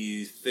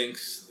he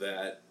thinks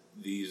that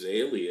these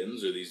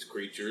aliens or these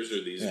creatures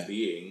or these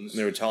beings... And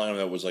they were telling him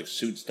that it was like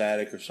suit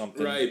static or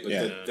something. Right, but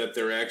that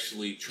they're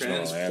actually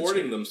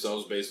transporting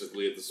themselves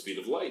basically at the speed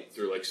of light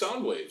through like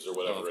sound waves or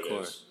whatever it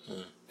is.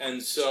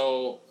 And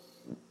so...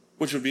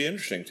 Which would be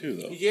interesting too,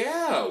 though.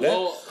 Yeah,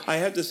 I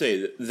have to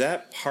say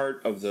that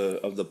part of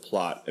the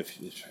plot,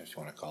 if you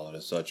want to call it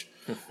as such,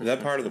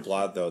 that part of the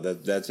plot though,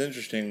 that's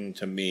interesting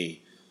to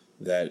me.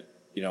 That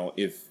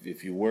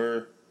if you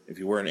were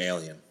an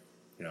alien,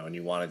 and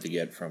you wanted to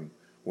get from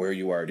where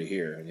you are to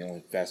here, and the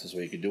only fastest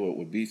way you could do it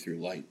would be through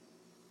light.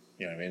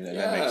 You know what I mean? And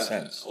that makes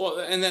sense. Well,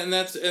 and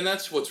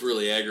that's what's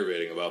really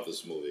aggravating about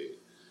this movie.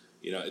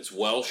 It's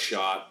well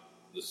shot.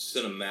 The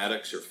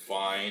cinematics are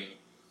fine.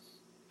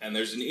 And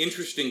there's an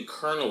interesting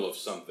kernel of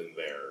something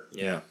there.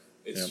 Yeah.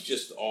 It's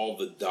just all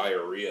the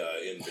diarrhea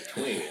in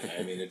between.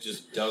 I mean, it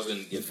just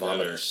doesn't get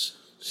better.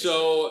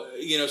 So,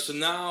 so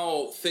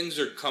now things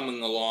are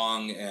coming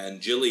along, and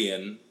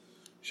Jillian,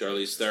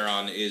 Charlize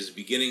Theron, is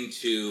beginning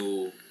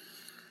to...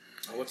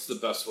 What's the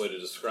best way to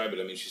describe it?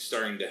 I mean, she's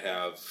starting to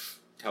have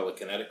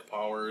telekinetic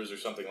powers or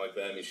something like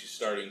that. I mean, she's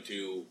starting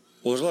to...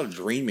 Well, there's a lot of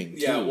dreaming,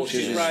 too. Yeah, well,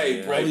 she's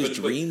right. All these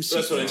dream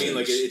that's what I mean.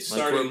 Like, it's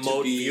starting remote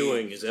to be...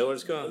 viewing. Is that what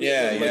it's called?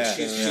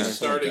 She's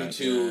starting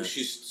to...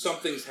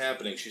 Something's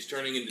happening. She's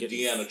turning into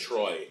Deanna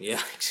Troi. Yeah,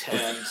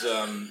 exactly.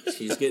 And,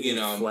 she's getting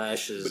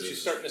flashes. But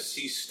she's starting to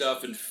see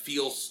stuff and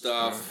feel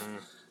stuff.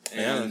 And,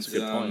 yeah, that's a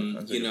good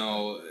point.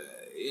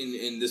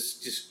 And this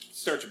just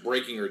starts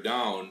breaking her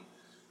down.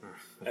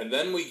 And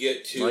then we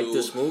get to... Like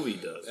this movie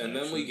does. And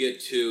then we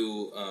get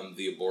to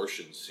the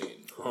abortion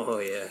scene. Oh,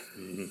 yeah.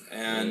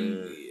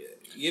 And...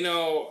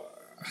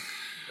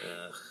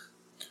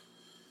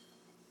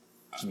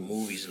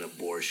 movies and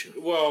abortion.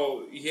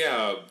 Well,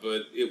 yeah,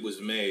 but it was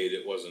made.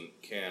 It wasn't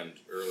canned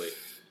early.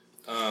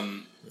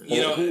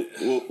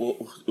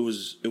 It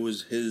was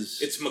his.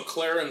 It's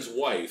McLaren's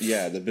wife.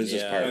 Yeah, the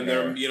business partner. And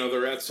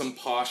they're at some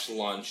posh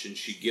lunch, and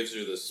she gives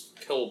her this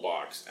pill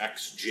box,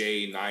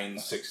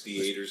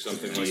 XJ968 or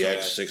something like that.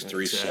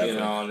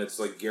 DX637. And it's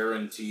like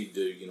guaranteed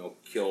to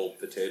kill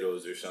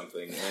potatoes or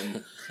something.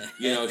 And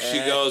she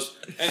goes,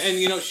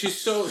 and she's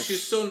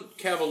so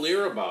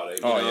cavalier about it.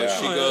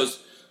 She goes,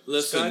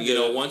 listen,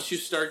 once you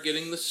start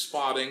getting the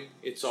spotting,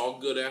 it's all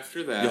good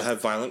after that. You'll have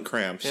violent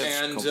cramps.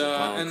 And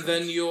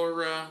then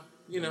you're,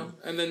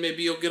 and then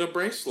maybe you'll get a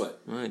bracelet.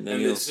 Right, and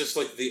it's just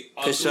like the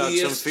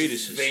ugliest,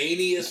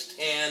 veiniest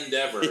hand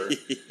ever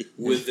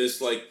with this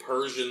like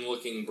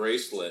Persian-looking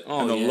bracelet.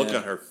 And the look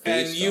on her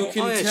face. And you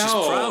can tell,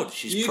 she's proud.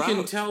 She's proud.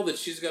 can tell that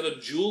she's got a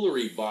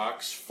jewelry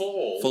box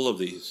full of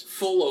these,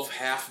 full of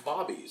half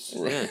bobbies.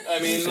 Right. I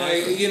mean,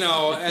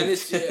 and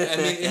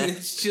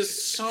it's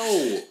just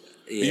so.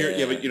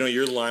 Yeah, but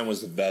your line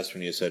was the best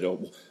when you said,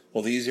 "Oh,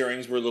 well, these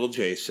earrings were little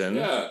Jason."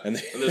 Yeah, and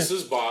this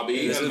is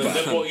Bobby, and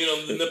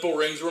the nipple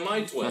rings were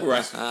my twins.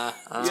 Right.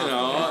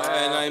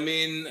 And I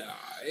mean,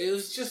 it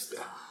was just.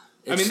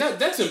 I mean,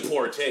 that's in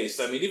poor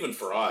taste. I mean, even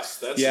for us,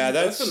 that's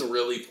in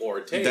really poor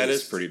taste. That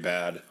is pretty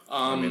bad.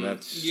 I mean,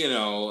 that's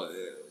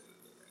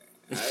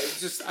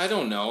I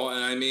don't know,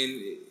 and I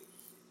mean,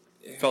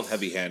 it felt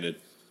heavy-handed.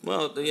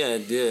 Well, yeah,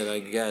 it did, I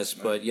guess,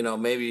 but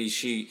maybe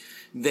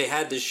they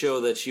had to show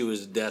that she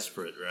was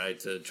desperate, right,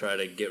 to try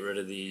to get rid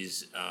of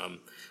these.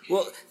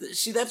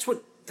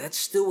 That's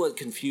still what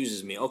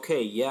confuses me.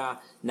 Okay, yeah,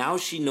 now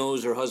she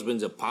knows her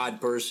husband's a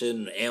pod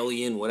person,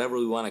 alien, whatever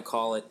we want to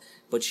call it,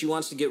 but she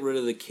wants to get rid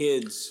of the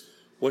kids.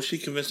 Was she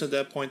convinced at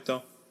that point,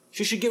 though?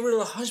 She should get rid of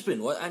the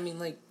husband. What I mean,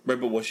 like. Right,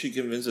 but was she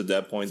convinced at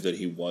that point that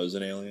he was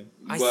an alien?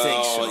 I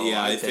think so.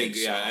 Yeah, I think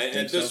so.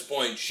 At this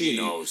point, she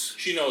knows.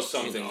 She knows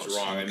something's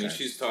wrong. Okay. I mean,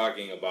 she's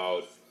talking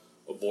about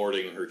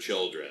aborting her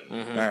children.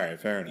 Mm-hmm. All right,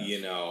 fair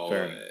enough.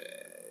 Fair enough.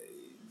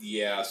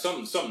 Yeah,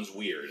 something's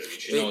weird. I mean,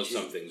 she knows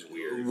something's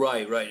weird.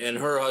 Right. And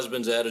her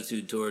husband's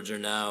attitude towards her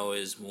now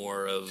is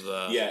more of...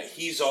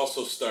 he's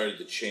also started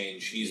to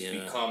change. He's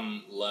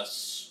become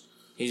less...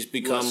 He's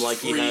become less like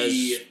free,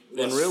 he has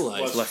in real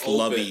life. Less open.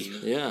 lovey.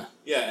 Yeah.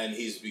 Yeah, and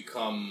he's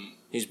become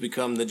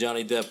the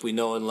Johnny Depp we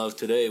know and love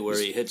today, where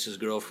he hits his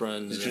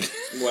girlfriends. And,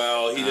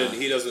 well,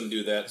 he doesn't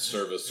do that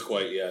service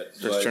quite yet.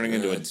 Starts turning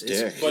into a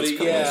dick. But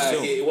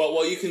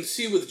well, you can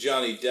see with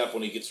Johnny Depp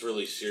when he gets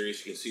really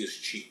serious, you can see his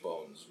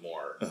cheekbones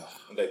more.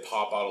 They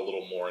pop out a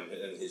little more,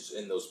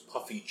 and those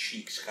puffy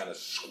cheeks kind of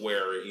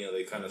square. You know,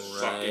 they kind of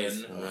suck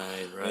in.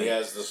 Right. And he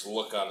has this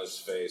look on his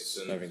face,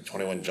 and having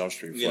 21 Jump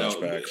Street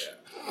flashbacks.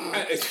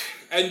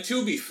 And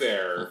to be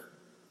fair,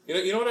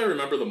 you know what I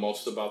remember the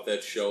most about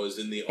that show is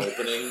in the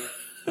opening.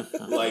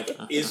 Like,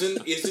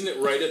 isn't it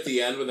right at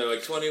the end when they're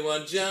like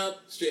 21 Jump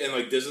Street, and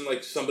like doesn't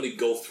like somebody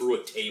go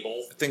through a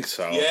table? I think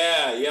so.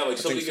 Yeah, like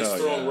somebody gets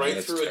thrown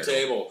right through a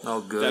table.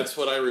 Oh, good. That's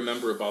what I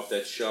remember about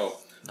that show.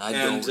 I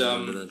don't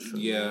remember that show.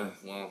 Yeah,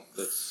 well,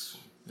 that's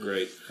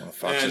great. Well,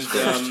 Fox is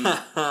first.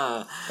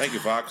 Thank you,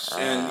 Fox.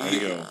 And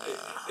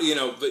you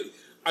know, but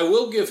I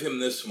will give him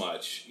this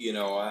much. You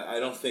know, I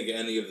don't think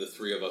any of the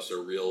three of us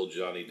are real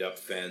Johnny Depp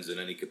fans in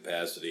any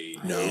capacity.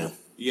 No.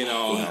 You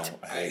know,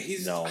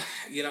 he's done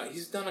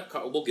a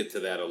couple. We'll get to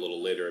that a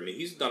little later. I mean,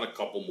 he's done a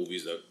couple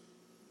movies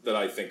that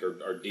I think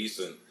are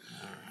decent,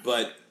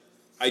 but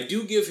I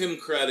do give him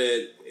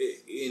credit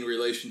in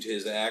relation to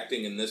his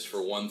acting in this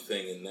for one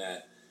thing, in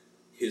that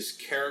his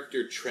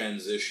character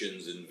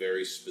transitions in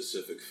very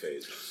specific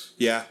phases.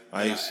 Yeah,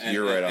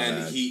 you're right on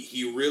and that.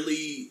 he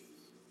really,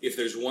 if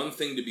there's one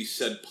thing to be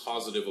said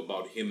positive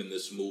about him in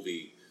this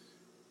movie,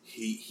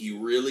 he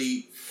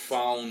really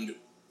found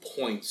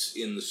points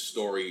in the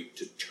story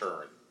to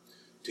turn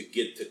the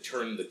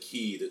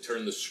key, to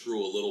turn the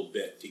screw a little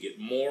bit, to get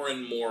more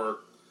and more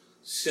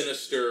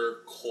sinister,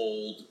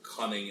 cold,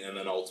 cunning, and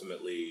then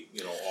ultimately,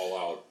 all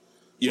out.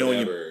 You know,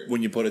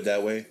 when you put it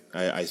that way,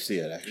 I see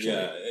it actually.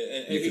 Yeah,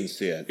 and you can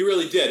see it. He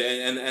really did,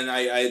 and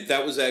I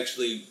that was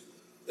actually,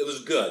 it was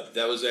good.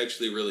 That was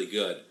actually really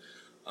good.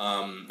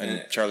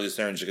 And Charlize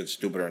Theron just gets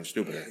stupider and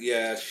stupider.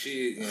 Yeah,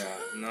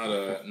 not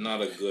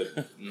a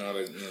good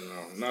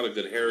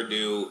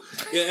hairdo.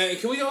 Yeah, and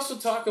can we also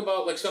talk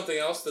about like something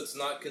else that's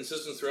not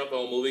consistent throughout the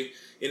whole movie?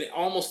 In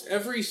almost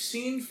every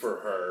scene for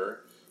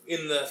her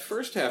in the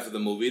first half of the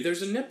movie,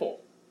 there's a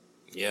nipple.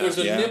 Yeah. There's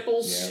a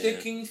nipple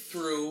sticking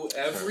through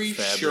every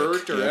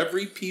shirt or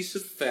every piece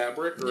of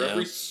fabric or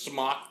every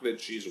smock that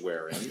she's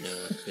wearing.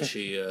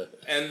 Yeah.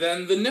 And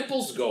then the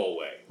nipples go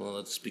away. Well,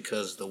 it's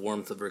because the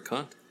warmth of her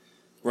cunt.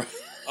 Right.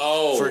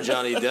 Oh, for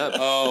Johnny Depp.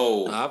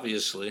 Oh,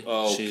 obviously.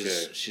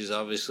 Okay. She's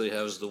obviously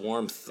has the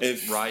warmth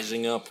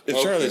rising up. If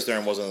Charlize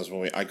Theron wasn't in this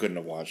movie, I couldn't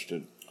have watched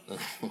it. I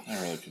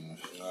really couldn't.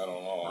 I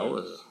don't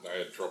know. I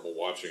had trouble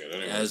watching it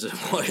anyway. As it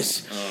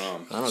was. I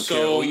don't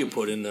care who you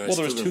put in there. Well,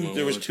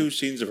 there was two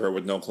scenes of her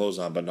with no clothes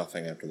on, but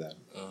nothing after that.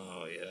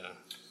 Oh yeah.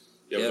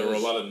 Yeah, but there were a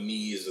lot of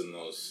knees in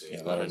those scenes.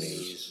 Yeah, a lot of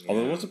knees.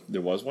 Although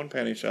there was one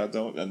panty shot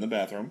though in the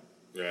bathroom.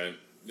 Right.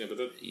 Yeah, but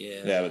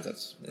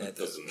that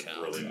doesn't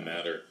really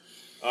matter.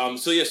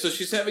 So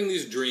she's having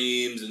these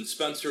dreams, and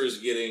Spencer is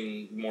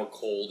getting more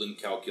cold and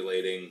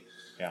calculating.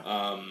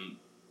 Yeah.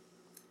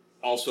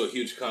 Also, a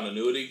huge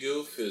continuity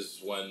goof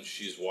is when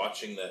she's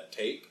watching that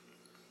tape,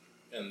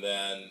 and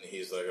then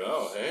he's like,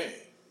 "Oh,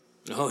 hey."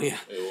 Oh yeah.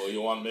 Hey,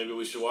 well, maybe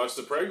we should watch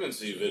the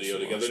pregnancy video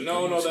together.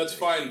 No, that's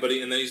fine,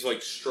 buddy. And then he's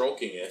like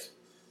stroking it,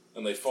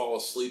 and they fall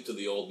asleep to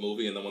the old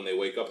movie, and then when they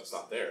wake up, it's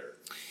not there.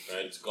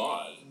 Right? It's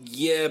gone.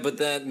 Yeah, but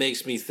that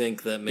makes me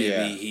think that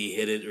maybe he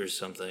hit it or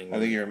something. I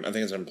think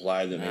it's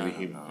implied that maybe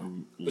he.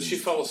 But she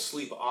fell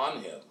asleep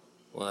on him.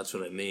 Well, that's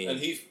what I mean. And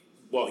he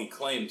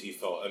claimed he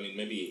fell. I mean,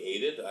 maybe he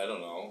ate it. I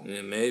don't know.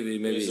 Yeah, maybe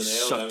he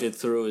sucked it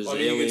through his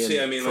alien. You can see.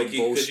 I mean,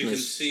 because you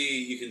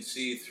can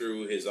see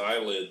through his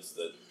eyelids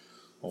that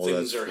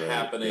things are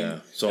happening. Yeah.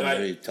 So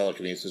maybe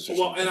telekinesis or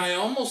something. Well, and I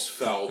almost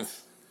felt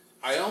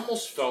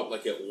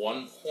like at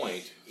one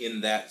point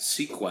in that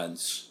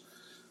sequence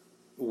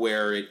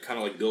where it kind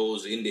of like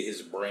goes into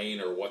his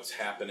brain or what's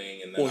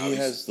happening, and then he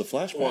has the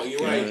flashback. Well,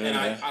 you're right, and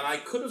I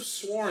could have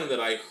sworn that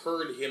I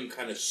heard him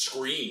kind of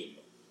scream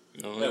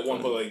at one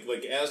point,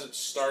 like as it's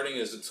starting,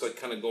 as it's like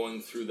kind of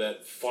going through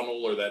that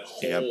funnel or that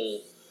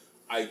hole.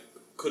 I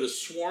could have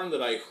sworn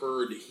that I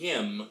heard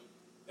him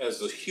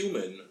as a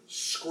human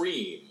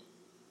scream,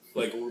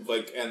 like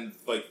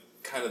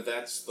kind of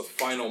that's the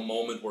final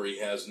moment where he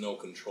has no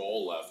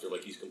control left, or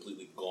like he's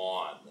completely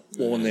gone.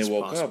 Well, when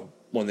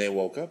they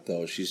woke up,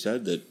 though, she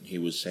said that he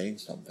was saying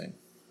something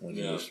when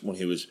he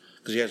was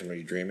because he hasn't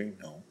been dreaming.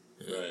 No,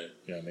 right.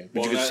 You know what I mean?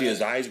 But you could see his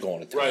eyes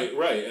going at time.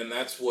 Right, and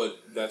that's what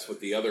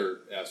the other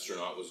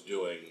astronaut was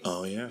doing.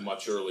 Oh yeah,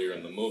 much earlier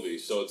in the movie.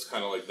 So it's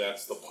kind of like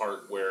that's the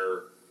part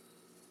where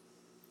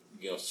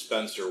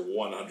Spencer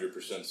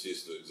 100%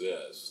 ceased to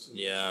exist.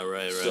 Yeah,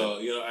 right. So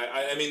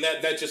I mean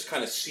that just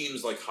kind of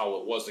seems like how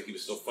it was. Like he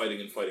was still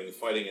fighting, and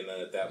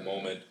then at that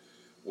moment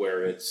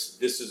where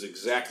this is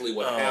exactly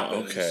what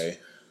happens. Okay.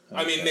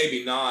 I mean,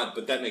 maybe not,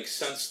 but that makes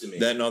sense to me.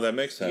 That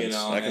makes sense.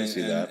 I can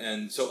see that.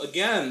 And so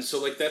again,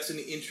 like that's an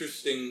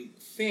interesting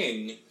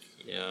thing.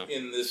 Yeah.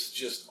 In this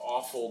just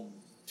awful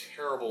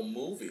terrible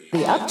movie.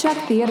 The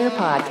Upchuck Theater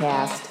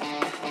Podcast.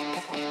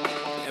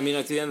 I mean,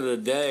 at the end of the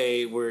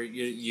day, where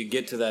you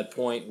get to that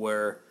point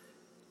where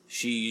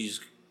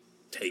she's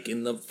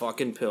taking the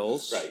fucking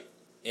pills. Right.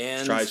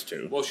 And She tries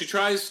to. Well, she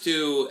tries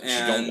to,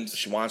 and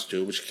She wants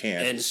to, but she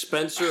can't. And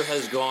Spencer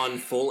has gone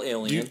full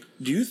alien.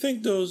 Do you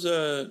think those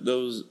the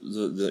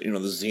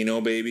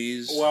Xeno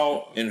babies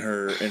in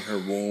her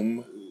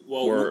womb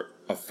were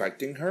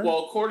affecting her?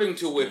 Well, according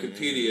to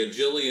Wikipedia,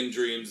 Jillian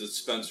dreams that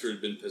Spencer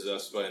had been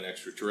possessed by an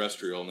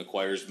extraterrestrial and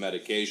acquires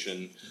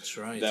medication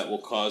that will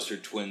cause her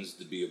twins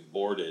to be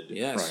aborted.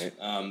 Yes.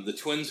 Right. The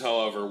twins,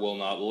 however, will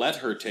not let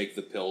her take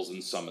the pills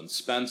and summon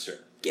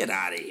Spencer. Get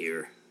out of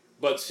here.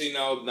 But see,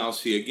 now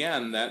see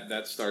again,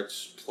 that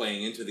starts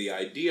playing into the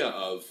idea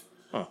of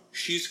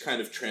she's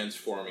kind of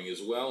transforming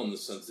as well, in the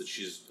sense that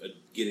she's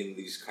getting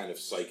these kind of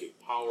psychic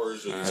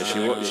powers. Or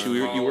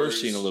You were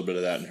seeing a little bit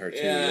of that in her too.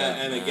 Yeah,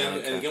 and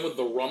again with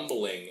the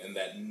rumbling and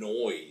that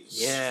noise.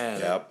 Yeah.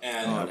 Yep.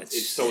 And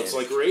it's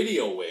like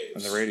radio waves.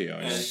 And the radio,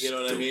 and you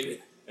know what I mean?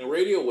 And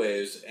radio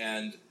waves,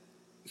 and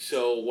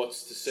so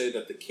what's to say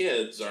that the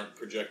kids aren't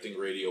projecting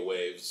radio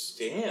waves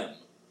to him?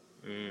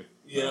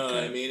 You know what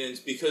I mean? And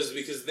it's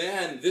because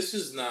then this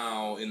is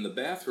now in the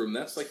bathroom.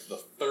 That's like the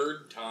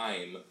third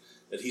time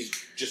that he's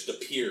just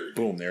appeared.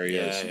 Boom! There he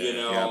is. You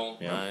know,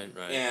 right.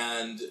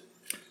 And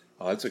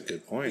that's a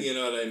good point. you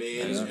know what I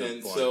mean.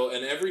 And so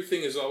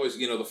everything is always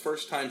the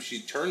first time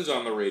she turns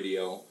on the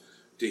radio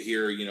to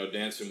hear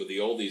Dancing with the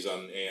Oldies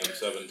on AM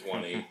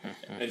 720,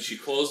 and she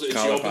closes it.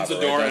 She opens the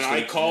door, and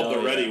I called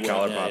the Ready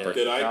Whip.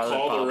 Did I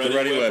call the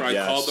Ready Whip? I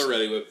called the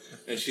Ready Whip,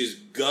 and she's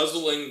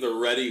guzzling the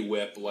Ready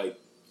Whip like.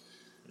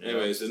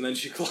 Anyways, and then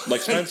she closed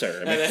like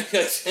Spencer, and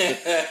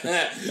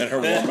her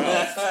warm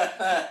mouth.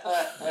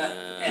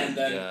 And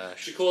then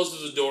she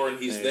closes the door, and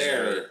he's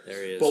there.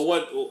 There he is.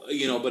 But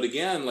but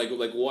again,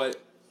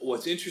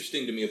 what's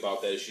interesting to me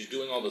about that is she's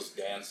doing all this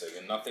dancing,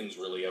 and nothing's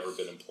really ever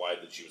been implied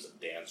that she was a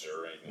dancer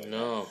or anything.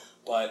 No.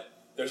 But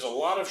there's a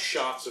lot of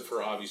shots of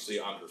her obviously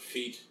on her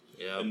feet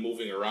and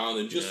moving around,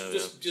 and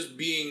just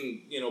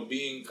being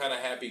being kind of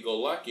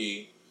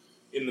happy-go-lucky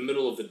in the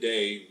middle of the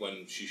day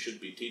when she should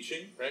be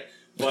teaching, right?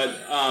 But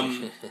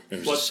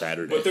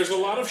Saturday. But there's a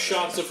lot of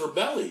shots of her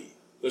belly.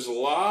 There's a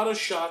lot of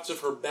shots of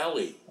her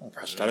belly.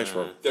 Prosthetics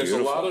were There's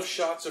beautiful. a lot of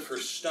shots of her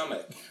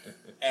stomach.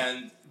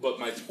 But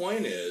my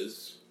point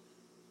is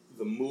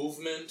the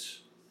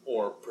movement,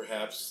 or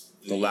perhaps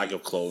the lack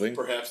of clothing.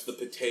 Perhaps the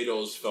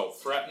potatoes felt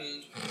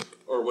threatened,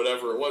 or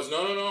whatever it was.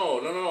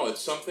 No.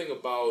 It's something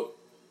about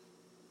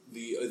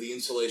the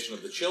insulation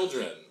of the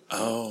children.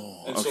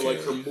 Oh, and so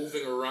like her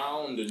moving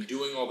around and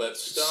doing all that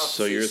stuff.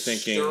 So you're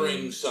thinking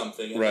stirring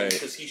something, right?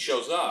 Because he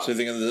shows up. So you're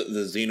thinking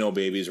the Xeno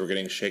babies were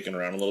getting shaken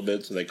around a little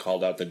bit, so they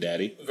called out the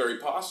daddy. Very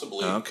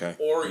possibly. Okay.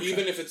 Or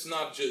even if it's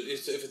not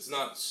if it's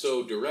not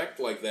so direct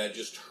like that,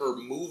 just her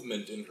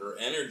movement and her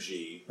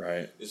energy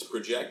is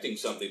projecting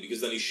something,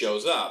 because then he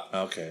shows up.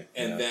 Okay.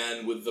 And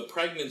then with the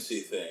pregnancy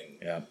thing.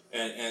 Yeah.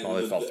 And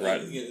they felt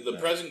threatened. The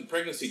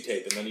pregnancy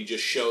tape, and then he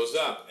just shows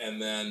up,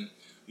 and then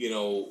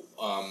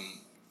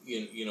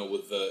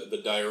with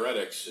the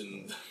diuretics,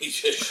 and he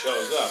just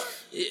shows up.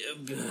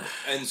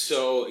 And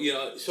so,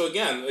 so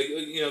again,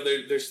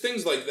 there's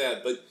things like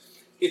that, but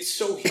it's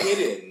so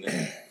hidden.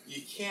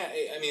 You can't,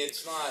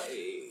 it's not...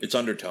 It's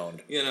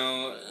undertoned.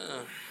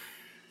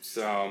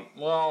 So...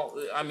 Well,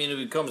 it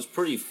becomes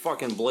pretty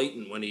fucking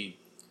blatant when he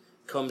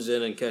comes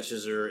in and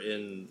catches her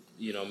in,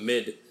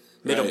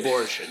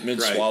 mid-abortion.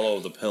 Mid-swallow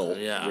of the pill.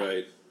 Yeah.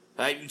 Right.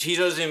 She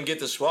doesn't even get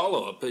to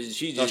swallow it, but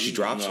she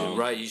drops it.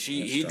 Right,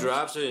 he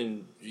drops it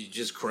and he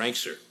just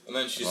cranks her. And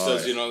then she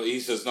says, he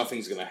says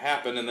nothing's going to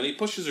happen, and then he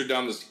pushes her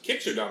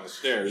kicks her down the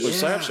stairs. Well,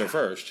 slaps her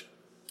first.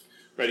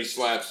 Right, he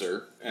slaps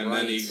her, and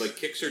then he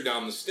kicks her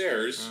down the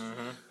stairs,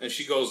 and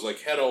she goes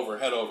head over,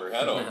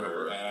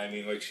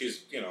 and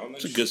she's And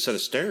it's a good set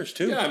of stairs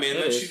too. Yeah, and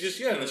then she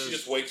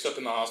just wakes up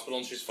in the hospital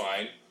and she's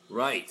fine.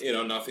 Right.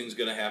 Nothing's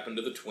going to happen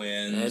to the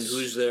twins. And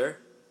who's there?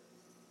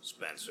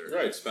 Spencer.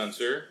 Right,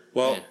 Spencer.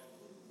 Well,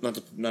 not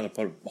to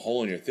put a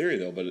hole in your theory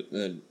though, but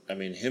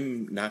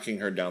him knocking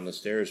her down the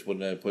stairs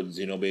wouldn't have put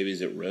Xeno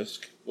babies at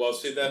risk. Well,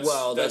 see, that's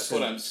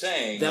what I'm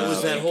saying. That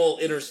was that whole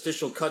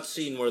interstitial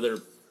cutscene where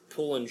they're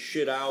pulling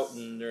shit out,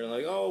 and they're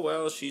like, "Oh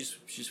well, she's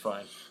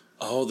fine."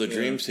 Oh, the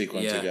dream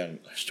sequence again.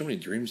 There's too many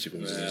dream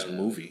sequences in this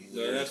movie.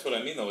 Yeah, that's what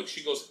I mean though.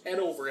 She goes head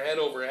over, end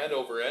over,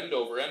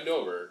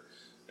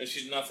 and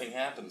nothing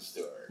happens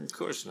to her. Of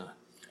course not.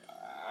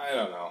 I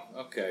don't know.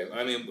 Okay,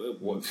 Rand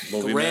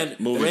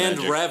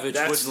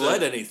Ravitch wouldn't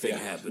let anything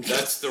happen.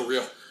 That's the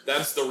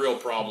real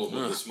problem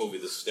with this movie,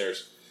 the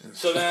stairs.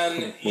 So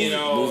then,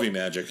 movie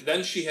magic.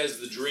 Then she has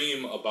the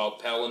dream about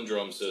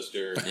Palindrome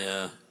Sister.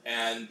 Yeah.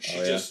 And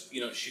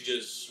she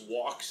just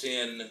walks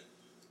in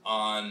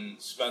on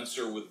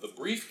Spencer with the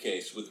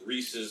briefcase, with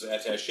Reese's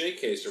attaché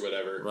case or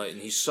whatever. Right, and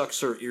he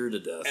sucks her ear to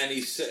death. And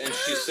she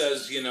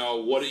says,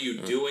 "What are you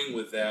doing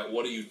with that?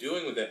 What are you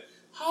doing with that?"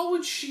 How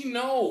would she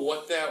know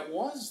what that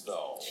was,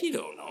 though? She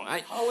don't know.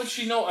 How would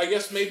she know? I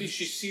guess maybe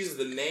she sees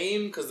the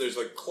name because there's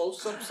like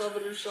close-ups of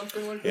it or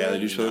something like that. Yeah, they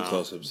do show the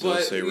close-ups.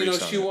 But Say you know,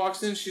 Reese on she it.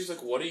 walks in. She's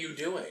like, "What are you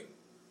doing?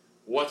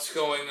 What's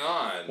going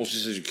on?" Well, she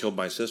says you killed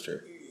my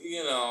sister.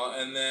 You know,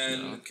 and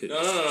then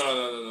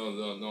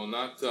no,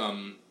 not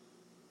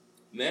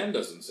Nan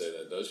doesn't say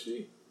that, does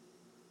she?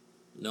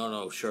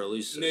 No,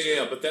 Charlize says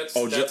Yeah, but that's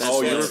you're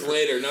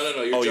later.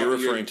 No, you're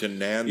referring to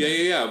Nan.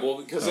 Yeah. Well,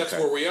 because that's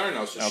Okay. where we are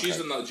now. So Okay. she's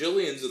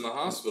Jillian's in the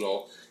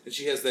hospital, and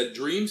she has that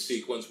dream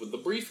sequence with the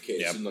briefcase,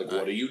 Yep. and like,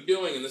 what are you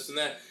doing, and this and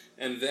that,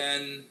 and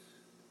then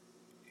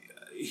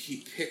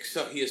he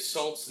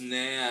assaults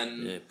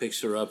Nan. Yeah,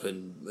 picks her up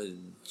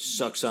and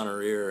sucks on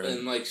her ear.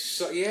 And he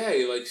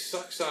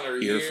sucks on her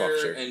Ear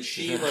fucks her. and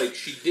she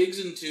she digs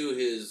into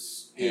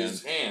his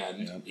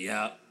hand.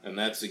 Yeah. And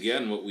that's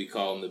again what we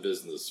call in the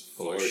business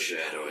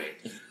foreshadowing.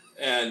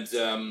 And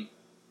and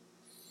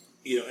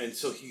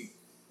so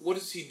what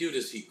does he do?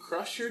 Does he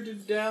crush her to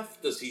death?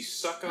 Does he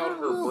suck out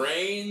her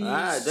brains?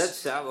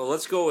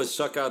 Let's go with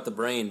suck out the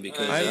brain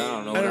because I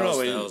don't know what else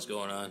the hell's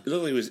going on. It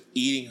looked like he was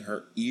eating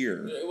her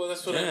ear. Yeah, well,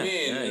 that's what I mean.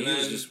 Yeah, and he then,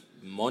 was just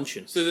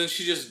munching. So then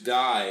she just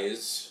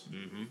dies.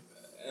 Mm-hmm.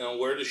 And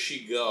where does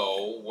she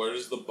go? Where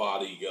does the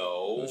body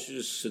go? Well, she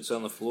just sits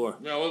on the floor.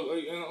 No,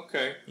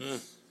 okay. Yeah.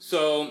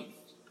 So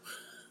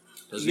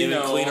doesn't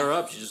even clean her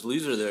up. She just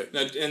leaves her there.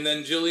 And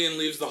then Jillian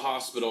leaves the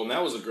hospital, and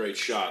that was a great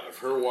shot of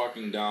her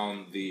walking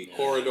down the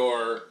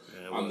corridor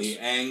on the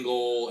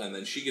angle, and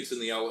then she gets in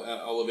the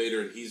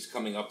elevator, and he's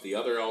coming up the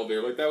other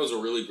elevator. Like, that was a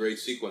really great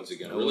sequence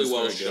again. That really was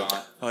well very good.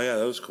 shot. Oh, yeah,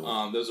 that was cool.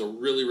 That was a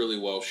really, really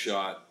well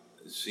shot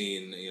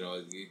scene,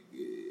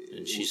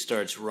 And she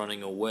starts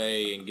running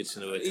away and gets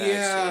into a taxi.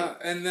 Yeah,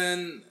 and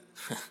then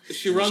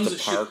she runs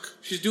the park.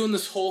 She's doing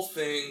this whole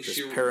thing.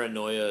 This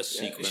paranoia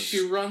sequence.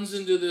 She runs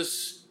into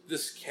this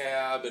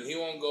cab, and he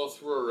won't go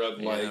through a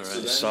red light. right. So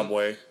then,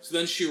 Subway. So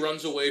then she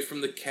runs away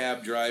from the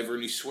cab driver,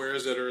 and he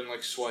swears at her in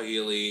like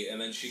Swahili.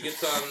 And then she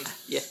gets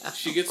on,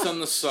 she gets on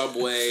the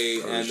subway,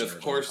 and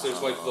of course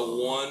there's like the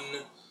one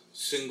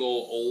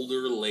single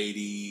older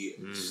lady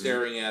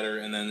staring at her,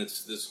 and then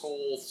it's this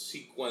whole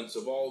sequence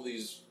of all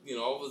these,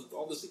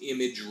 all this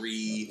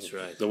imagery. That's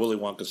right. The Willy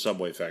Wonka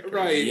subway factory.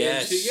 Right.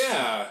 Yes.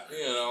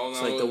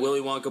 It's like the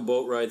Willy Wonka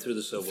boat ride through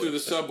the subway. Through the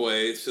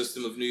subway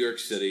system of New York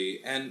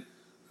City, and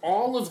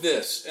all of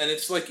this, and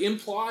it's like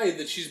implied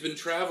that she's been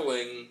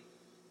traveling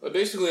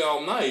basically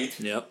all night.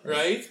 Yep.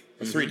 Right?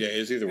 For 3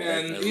 days, either way.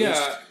 And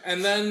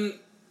and then,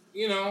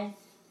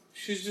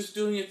 she's just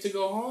doing it to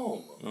go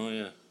home. Oh,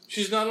 yeah.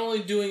 She's not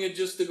only doing it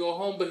just to go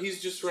home, but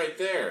he's just right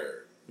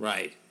there.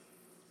 Right.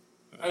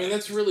 I mean,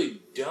 that's really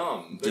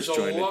dumb. There's a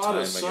Disjointed lot time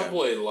of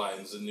subway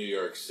lines in New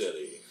York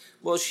City.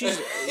 Well, she's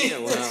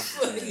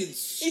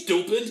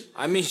stupid.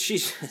 I mean,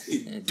 she's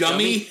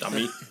dummy.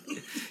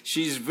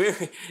 She's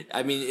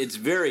it's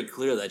very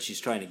clear that she's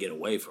trying to get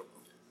away from him.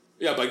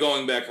 Yeah, by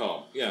going back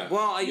home. Yeah.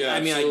 Well, I mean,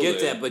 absolutely. I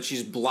get that, but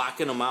she's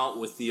blocking him out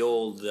with the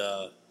old.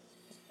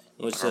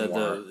 What's that?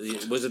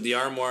 Was it the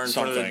armoire in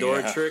front of the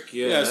door trick?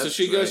 Yeah. So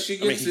she goes. She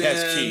gets he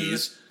has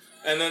keys.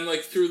 And then,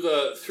 like through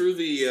the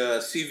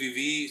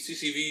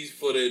CCTV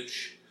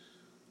footage,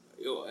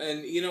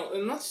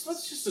 and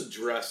let's just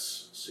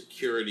address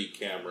security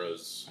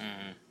cameras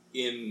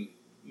in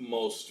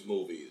most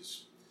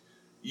movies.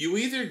 You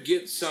either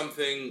get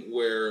something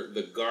where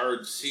the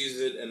guard sees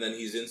it and then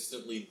he's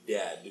instantly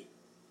dead.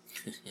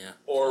 Yeah.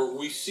 Or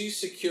we see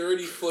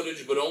security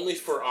footage, but only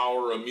for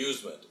our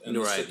amusement, and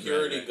the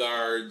security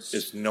guards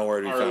it's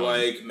nowhere to be are found.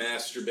 like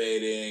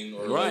masturbating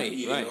or like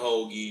eating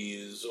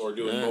hoagies or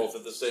doing both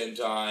at the same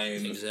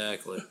time.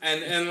 Exactly.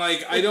 And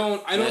like I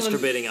don't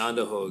masturbating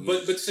onto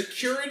hoagies. But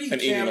security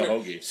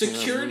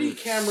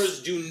cameras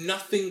do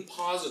nothing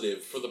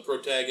positive for the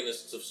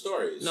protagonists of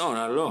stories. No,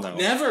 not at all. No.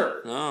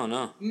 Never.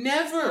 No.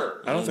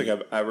 Never. I don't think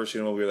I've ever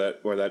seen a movie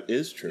where that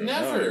is true.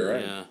 Never. No, you're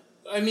right. Yeah.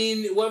 I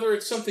mean, whether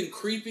it's something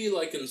creepy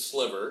like in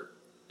Sliver,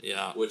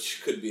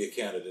 which could be a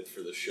candidate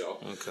for the show,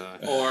 okay,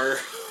 or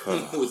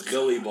with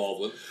Billy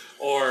Baldwin,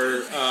 or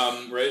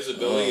is it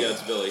Billy? Yeah,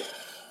 it's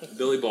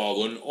Billy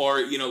Baldwin,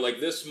 or like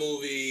this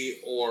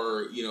movie,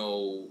 or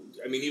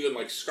I mean, even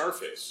like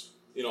Scarface.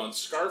 On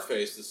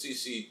Scarface, the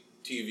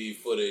CCTV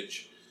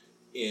footage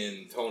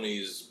in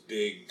Tony's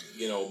big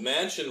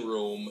mansion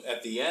room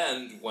at the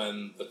end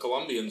when the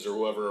Colombians or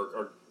whoever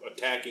are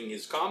attacking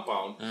his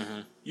compound,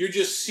 you're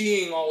just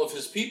seeing all of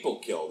his people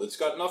killed. It's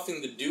got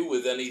nothing to do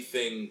with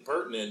anything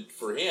pertinent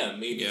for him.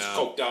 Maybe he's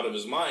coked out of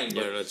his mind.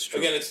 But that's true.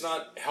 Again, it's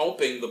not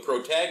helping the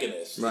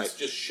protagonist. Right. It's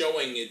just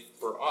showing it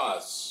for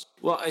us.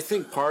 Well, I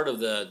think part of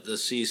the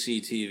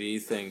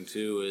CCTV thing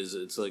too is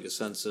it's like a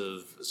sense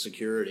of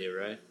security,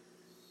 right?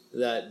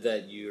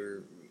 That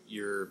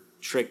you're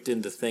tricked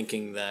into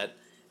thinking that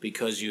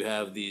because you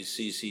have these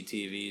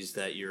CCTVs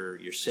that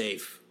you're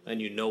safe and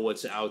you know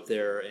what's out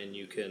there and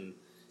you can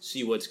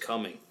see what's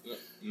coming.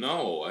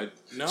 No.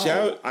 See,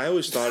 I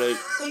always thought it.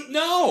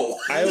 No.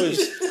 I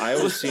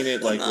always seen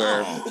it like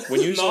where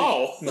when you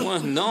no. Well,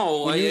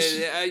 no.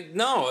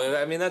 No.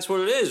 I mean, that's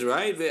what it is,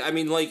 right? I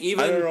mean, like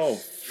even I don't know.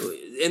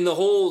 in the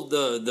whole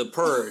the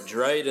purge,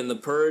 right? In the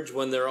purge,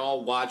 when they're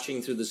all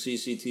watching through the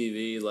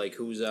CCTV, like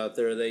who's out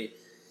there,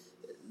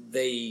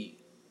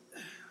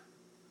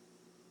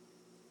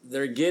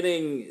 they're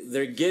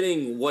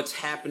getting what's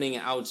happening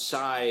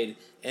outside,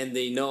 and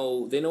they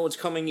know what's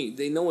coming.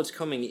 They know what's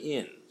coming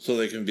in, so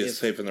they can be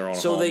safe in their own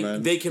home. So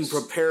they can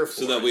prepare for.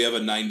 So that we have a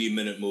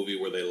 90-minute movie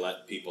where they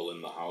let people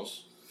in the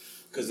house.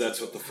 Because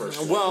that's what the first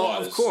one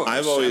was. Of course.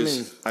 I've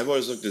always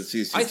looked at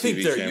CCTV cameras. I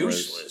think they're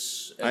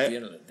useless at the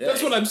end of the day.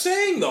 That's what I'm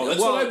saying, though. That's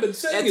what I've been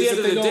saying. At the end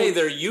of the day,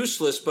 they're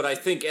useless, but I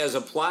think as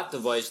a plot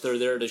device, they're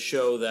there to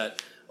show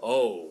that,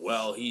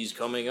 he's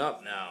coming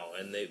up now.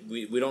 And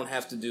we don't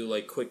have to do,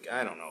 like, quick,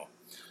 I don't know.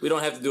 We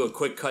don't have to do a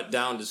quick cut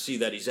down to see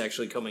that he's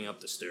actually coming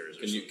up the stairs.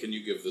 Can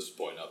you give this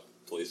point up,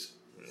 please?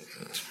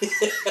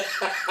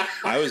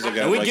 I was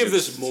looking. Can we give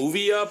this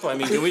movie up? I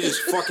mean, can we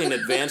just fucking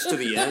advance to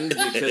the end?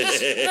 Because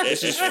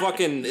this is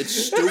fucking.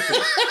 It's stupid.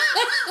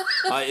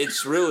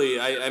 It's really.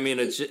 I mean,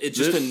 it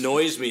just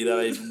annoys me that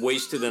I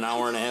wasted an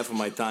hour and a half of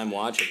my time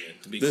watching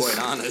it. To be quite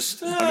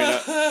honest. I mean,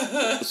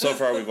 so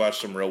far we've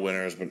watched some real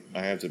winners, but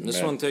I have to admit,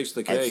 this one takes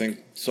the cake. I think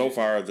so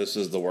far this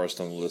is the worst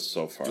on the list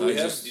so far. Do we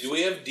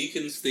have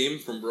Deacon's theme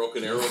from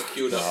Broken Arrow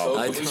queued up?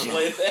 I Can we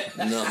play that?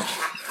 No.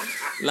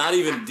 Not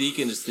even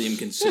Deacon's theme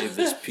can save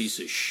this piece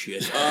of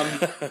shit.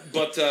 Yeah.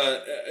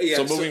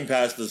 So moving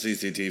past the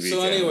CCTV.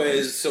 So,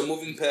 anyways,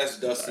 moving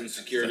past Dustin's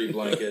security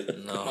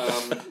blanket. No.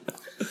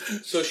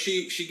 So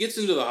she gets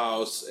into the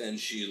house and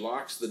she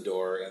locks the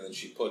door and then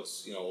she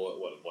puts a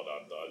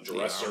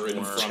dresser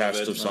in front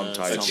chest of it, of some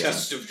type, a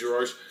chest of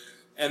drawers,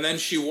 and then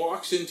she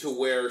walks into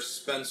where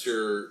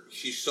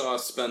she saw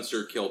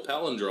Spencer kill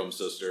Palindrome's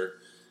sister.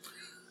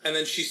 And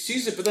then she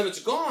sees it, but then it's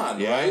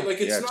gone, right? Like,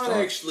 it's not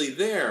gone. Actually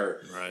there.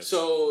 Right.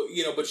 So,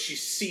 but she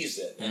sees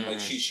it, and like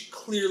she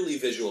clearly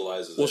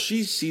visualizes it. Well,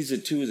 she sees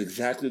it, too, is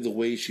exactly the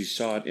way she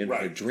saw it in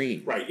her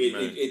dream. Right.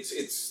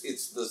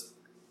 It's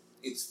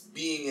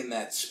being in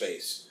that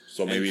space.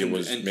 So maybe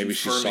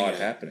she saw it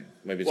happening.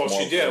 Maybe it's more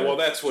she did. Well,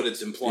 that's what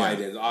it's implied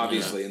in,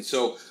 obviously. And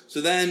so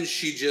then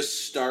she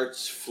just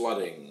starts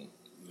flooding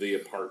the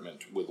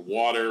apartment with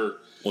water.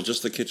 Well,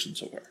 just the kitchen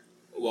so far.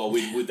 Well,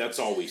 that's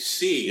all we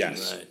see.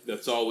 Yes. Right.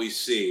 That's all we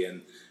see.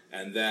 And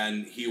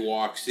then he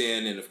walks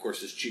in, and of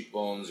course his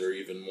cheekbones are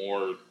even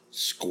more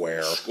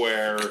square,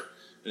 and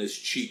his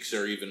cheeks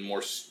are even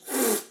more,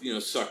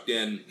 sucked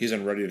in. He's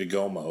in ready to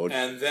go mode.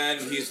 And then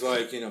he's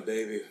like,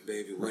 baby,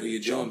 what are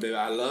you doing, baby?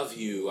 I love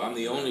you. I'm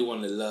the only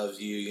one that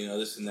loves you.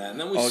 This and that. And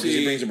then we see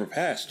he brings up her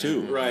past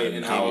too, right?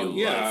 And how?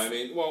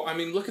 I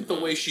mean, look at the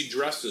way she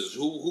dresses.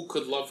 Who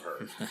could love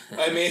her?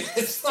 I mean,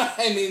 it's not.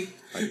 I mean.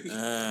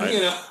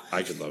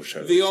 I could love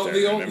Charlotte. The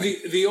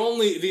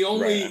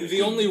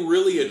only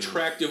really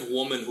attractive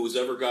woman who's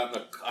ever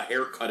gotten a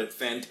haircut at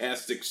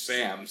Fantastic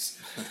Sam's.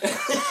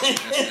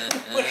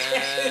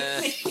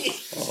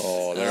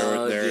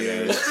 There it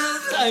is.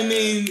 I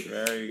mean,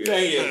 very good.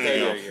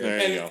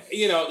 There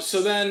you go.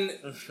 So then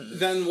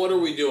what are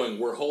we doing?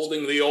 We're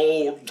holding the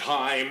old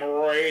time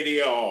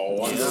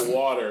radio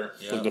underwater.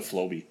 Like the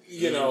Floby.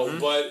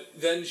 But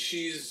then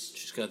she's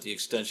got the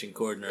extension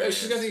cord in her hand.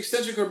 She's got the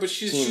extension cord, but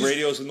the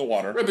radio's in the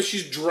water. Right, but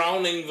she's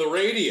drowning the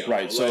radio.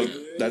 Right, so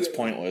that's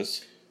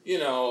pointless.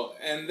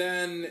 And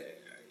then,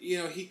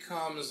 he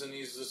comes and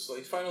he's just like,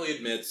 he finally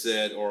admits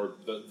it, or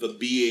the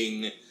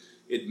being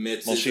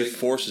admits it. Well, she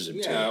forces him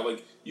to. Yeah,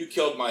 like, you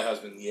killed my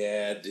husband.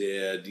 Yeah, I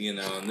did,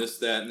 and this,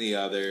 that, and the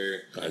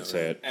other. I'd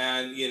say it.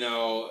 And,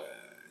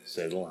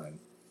 say the line.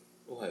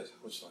 What?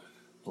 Which line?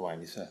 The line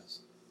he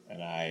says.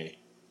 And I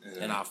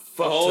fucked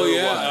her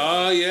wife.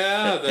 Oh,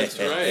 yeah, that's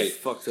right.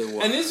 Fucked her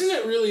wife. And isn't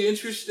it really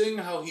interesting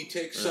how he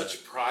takes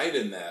such pride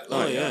in that?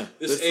 Like, yeah.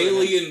 This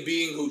alien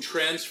being who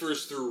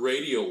transfers through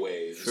radio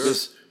waves. Sure.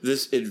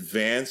 This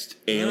advanced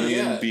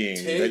alien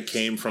being that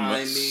came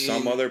from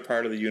some other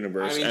part of the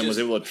universe and was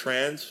able to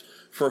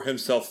transfer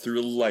himself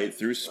through light,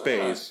 through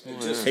space,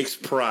 takes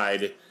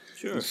pride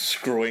in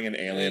screwing an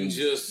alien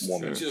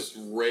woman. Just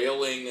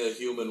railing a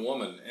human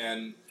woman.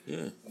 And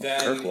then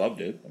Kirk loved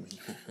it.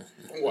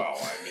 Well,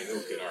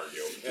 who can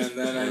argue? And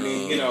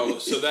then,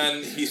 so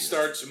then he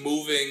starts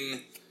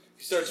moving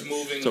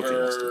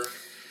her.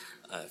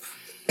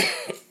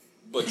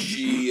 But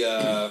she... he's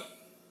got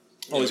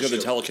the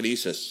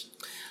telekinesis.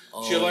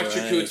 She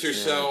electrocutes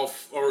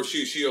herself, or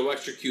she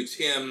electrocutes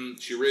him.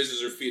 She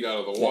raises her feet out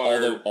of the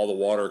water. All the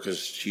water, because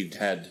she'd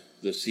had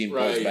the scene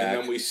goes back.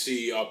 And then we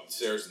see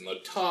upstairs in the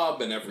tub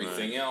and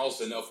everything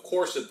else. And, of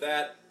course, at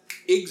that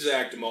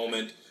exact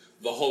moment...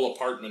 the whole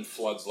apartment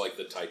floods like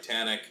the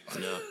Titanic.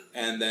 Yeah.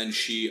 And then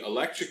she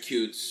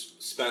electrocutes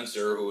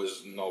Spencer, who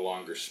is no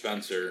longer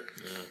Spencer.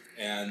 Yeah.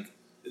 And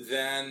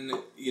then,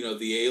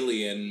 the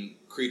alien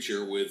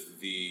creature with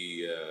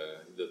the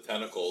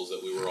tentacles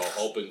that we were all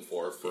hoping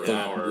for an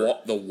hour.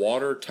 The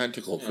water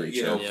tentacle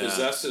creature.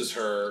 Possesses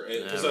her.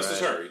 It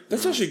possesses her.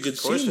 That's actually a good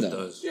scene, though.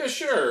 Does. Yeah,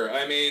 sure.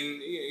 I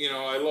mean,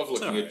 I love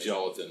looking at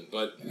gelatin,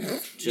 but,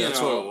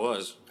 that's what it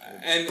was.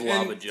 And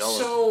blob of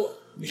gelatin. So...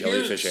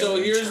 Jellyfish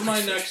here's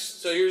my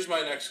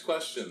next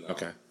question, though.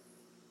 Okay.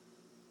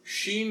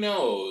 she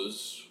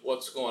knows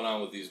what's going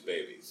on with these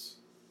babies.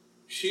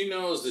 She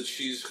knows that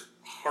she's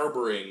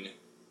harboring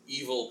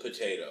evil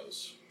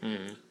potatoes.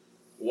 Mm-hmm.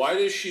 Why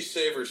does she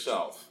save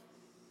herself?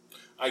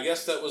 I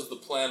guess that was the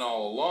plan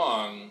all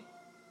along,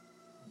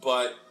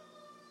 but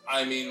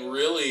I mean,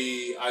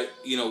 really,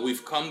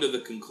 we've come to the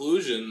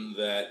conclusion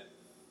that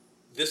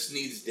this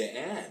needs to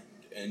end,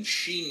 and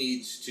she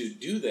needs to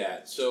do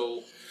that.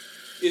 So,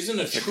 isn't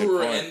a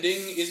truer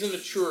ending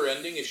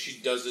if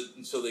she does it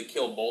and so they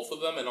kill both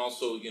of them, and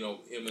also,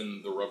 him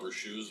in the rubber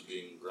shoes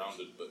being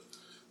grounded, but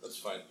that's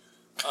fine.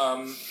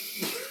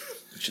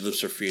 She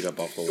lifts her feet up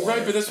off the water.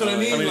 Right, but that's what I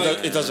mean.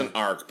 It doesn't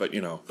arc, but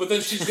But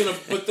then she's gonna.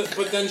 But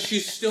then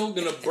she's still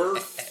gonna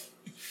birth.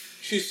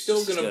 She's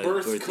still gonna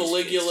birth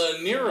Caligula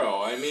and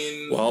Nero. I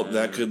mean. Well,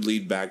 that could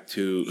lead back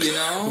to.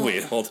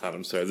 Wait, hold on.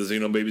 I'm sorry. The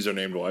Xeno babies are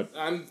named what?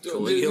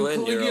 Caligula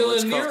and Nero.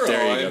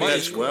 There you go.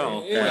 That's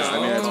well.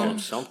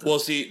 That's something. Well,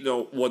 see,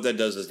 what that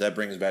does is that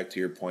brings back to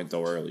your point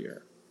though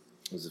earlier,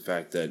 is the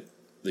fact that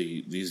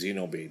the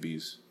Xeno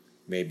babies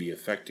may be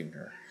affecting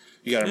her.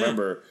 You got to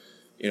remember,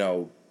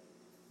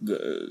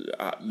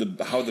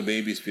 how the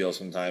babies feel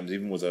sometimes,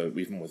 even with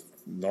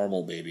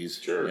normal babies,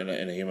 sure.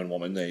 in a human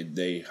woman,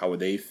 they how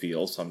they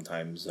feel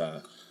sometimes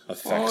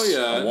affects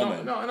a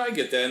woman. No, and I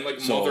get that, and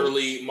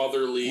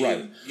motherly,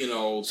 right.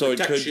 So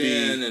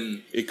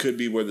protection it could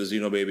be where the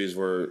Xeno babies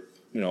were,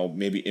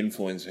 maybe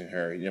influencing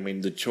her. I mean,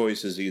 the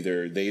choice is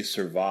either they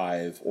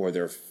survive or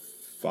their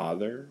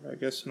father, I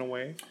guess, in a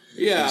way,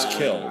 is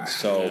killed.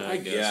 So I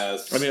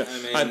guess. I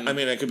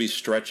mean, I could be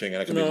stretching,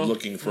 and I could be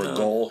looking for a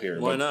goal here.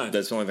 Why but not?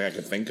 That's the only thing I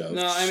could think of.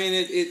 No, I mean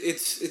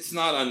it's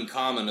not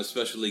uncommon,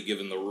 especially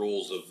given the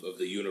rules of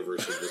the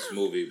universe of this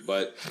movie.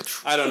 But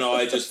I don't know.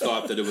 I just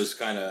thought that it was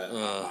kind of.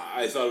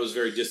 I thought it was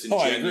very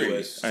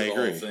disingenuous to the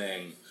whole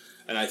thing,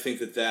 and I think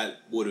that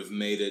would have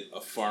made it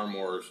a far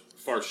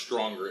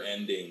stronger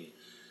ending.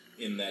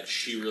 In that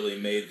she really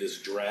made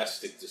this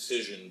drastic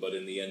decision, but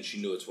in the end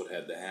she knew it's what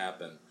had to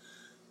happen.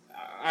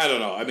 I don't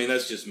know. I mean,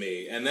 that's just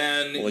me. And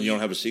then... Well, you don't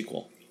have a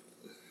sequel.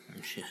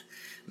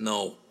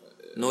 No,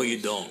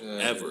 you don't.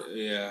 Ever.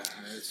 Yeah.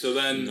 So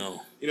then,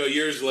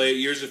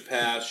 years have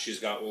passed. She's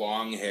got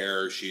long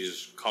hair.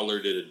 She's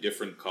colored it a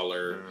different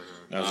color.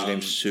 Now her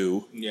name's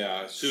Sue.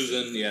 Yeah,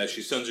 Susan. Yeah,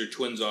 she sends her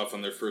twins off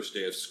on their first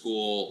day of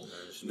school.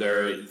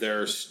 Their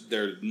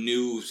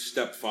new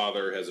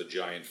stepfather has a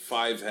giant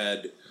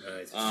 5-head.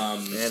 Right.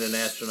 And an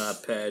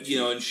astronaut patch.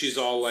 And she's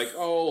all like,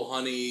 "Oh,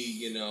 honey,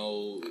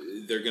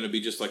 they're going to be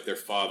just like their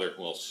father."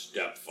 Well,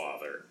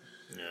 stepfather.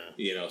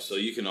 Yeah. So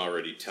you can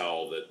already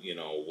tell that,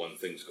 when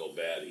things go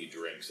bad, he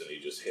drinks and he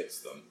just hits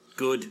them.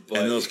 Good.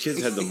 But, and those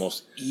kids had the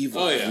most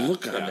evil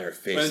look on their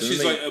face. And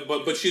she's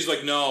but she's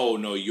like, no,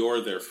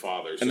 you're their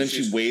father. So and then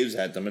she waves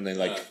at them, and they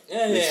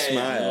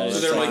smile. So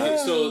they're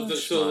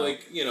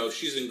like,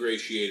 she's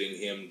ingratiating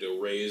him to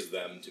raise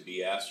them to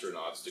be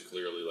astronauts to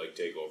clearly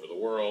take over the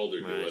world or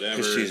do whatever.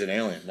 Because she's an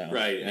alien now,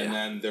 right? Yeah. And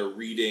then they're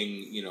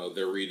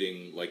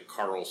reading like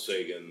Carl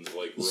Sagan's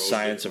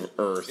Science of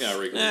Earth,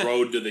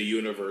 Road to the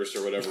Universe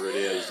or whatever it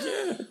is,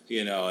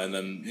 And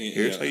then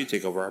here's how you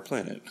take over our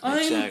planet.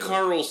 I'm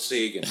Carl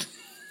Sagan.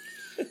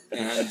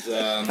 And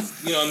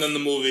and then the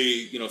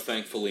movie,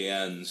 thankfully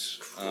ends.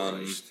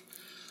 I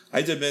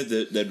have to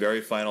admit that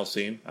very final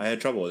scene, I had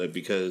trouble with it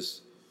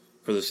because,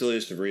 for the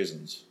silliest of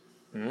reasons,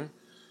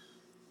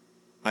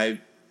 at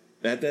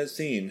that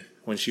scene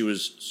when she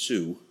was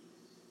Sue,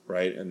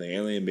 right, and the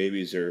alien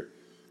babies are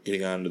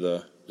getting onto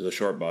the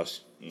short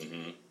bus,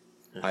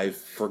 I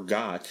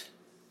forgot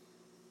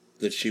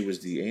that she was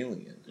the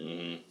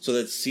alien. So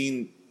that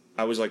scene,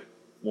 I was like,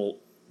 well,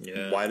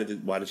 why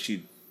did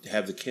she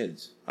have the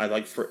kids? I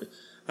don't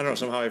know,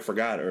 somehow I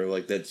forgot,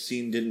 or that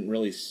scene didn't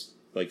really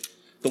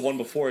the one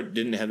before it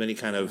didn't have any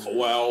kind of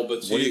what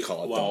do you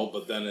call it? Well,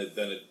 but then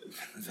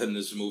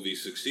this movie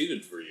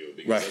succeeded for you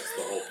because that's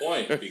the whole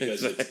point.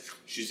 Because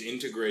she's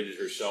integrated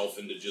herself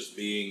into just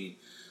being,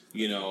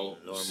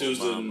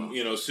 Susan,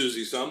 mama.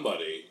 Susie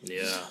somebody.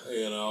 Yeah.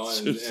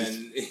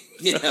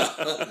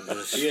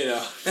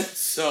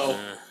 So.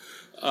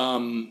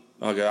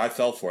 Okay, I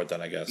fell for it then,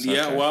 I guess.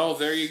 Yeah, okay. well,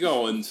 there you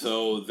go. And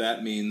so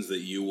that means that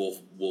you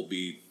will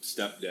be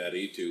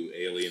stepdaddy to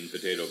alien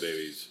potato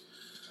babies.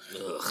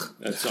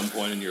 At some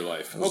point in your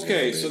life.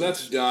 Okay, so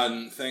that's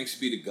done. Thanks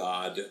be to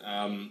God.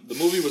 The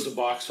movie was a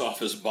box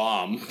office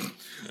bomb.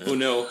 Who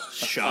knew?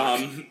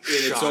 Shock. In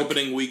its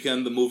opening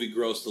weekend, the movie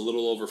grossed a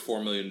little over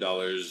 $4 million.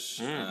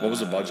 What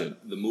was the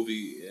budget? The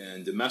movie,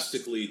 and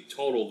domestically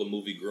total, the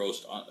movie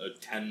grossed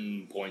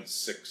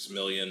 $10.6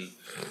 million.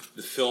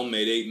 The film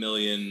made $8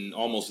 million,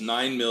 almost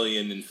 $9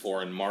 million in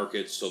foreign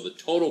markets. So the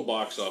total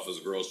box office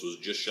gross was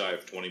just shy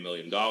of $20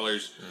 million.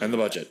 And the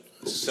budget?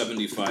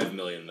 $75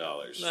 million.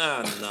 No.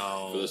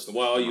 For this.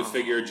 Well, you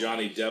figure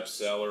Johnny Depp's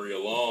salary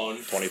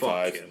alone,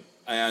 25,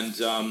 and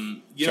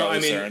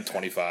Theron,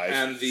 25,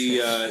 and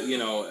the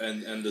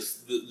and the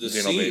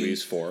scene.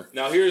 Babies 4.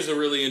 Now here's a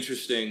really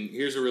interesting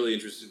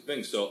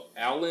thing. So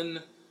Alan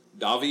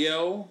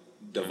Davio,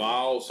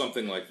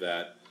 something like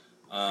that.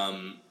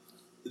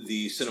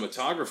 The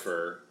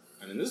cinematographer.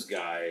 I mean, this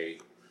guy.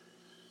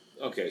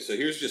 okay, so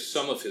here's just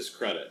some of his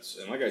credits.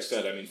 And like I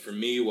said, I mean, for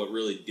me, what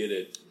really did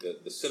it,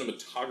 the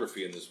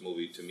cinematography in this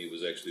movie, to me,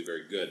 was actually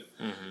very good.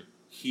 Mm-hmm.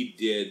 He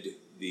did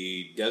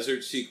the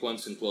desert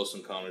sequence in Close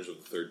Encounters of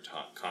the Third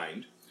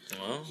Kind.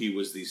 Wow. He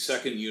was the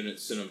second unit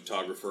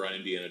cinematographer on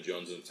Indiana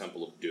Jones and the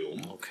Temple of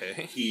Doom.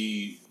 Okay.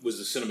 He was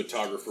the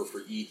cinematographer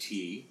for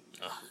E.T.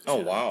 Oh,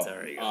 wow.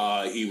 There you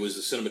go. He was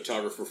the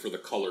cinematographer for The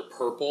Color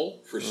Purple,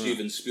 for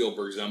Steven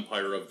Spielberg's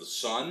Empire of the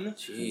Sun,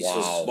 Jeez.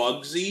 for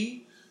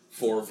Bugsy,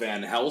 for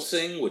Van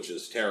Helsing, which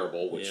is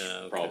terrible, which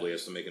Yeah, okay. probably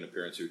has to make an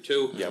appearance here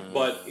too. Yeah.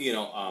 But, you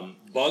know,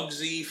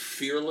 Bugsy,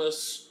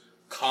 Fearless,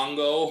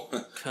 Congo,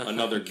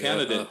 another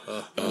candidate.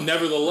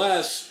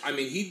 Nevertheless, I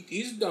mean,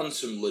 he's done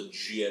some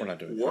legit We're not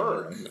doing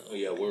work. Congo, right? Oh,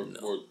 yeah, we're going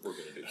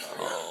to do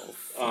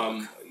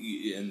Congo.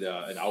 And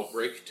an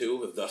Outbreak, too,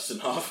 with Dustin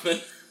Hoffman.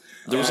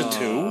 There was a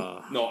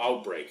 2? No,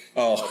 Outbreak.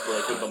 Oh.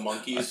 Outbreak with the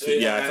monkeys.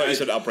 Yeah, I thought you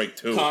said Outbreak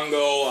 2.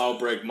 Congo,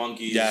 Outbreak,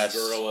 monkeys, Yes.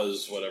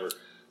 gorillas, whatever.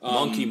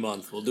 Monkey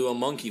month. We'll do a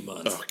monkey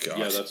month. Oh, God.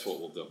 Yeah, that's what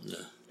we'll do. Yeah.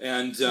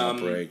 And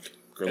Outbreak.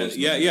 Gorillas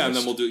and, and and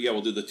then monkeys.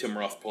 we'll do the Tim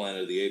Roth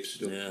Planet of the Apes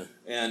too. Yeah.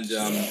 And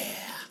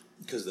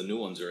because the new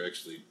ones are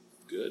actually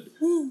good.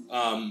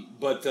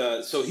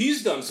 So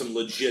he's done some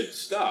legit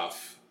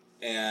stuff,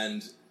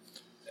 and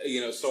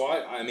you know, so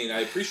I mean,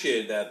 I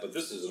appreciated that, but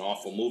this is an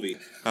awful movie.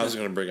 I was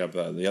going to bring up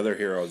the other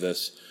hero of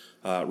this,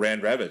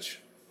 Rand Ravitch.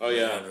 Oh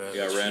yeah,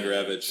 Rand Rand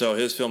Ravitch. So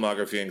his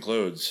filmography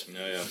includes.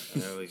 Yeah.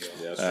 There we go.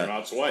 The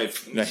Astronaut's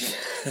Wife.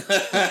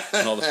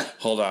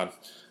 hold on.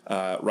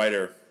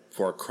 Writer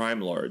for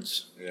Crime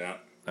Lords. Yeah.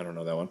 I don't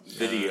know that one.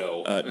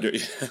 Video.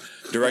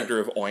 Director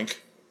of Oink.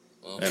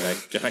 And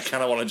I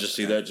kind of want to just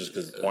see that just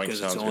because Oink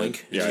sounds good.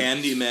 Yeah.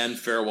 Candyman,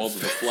 Farewell to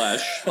the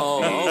Flesh.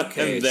 Oh,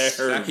 okay. And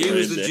there He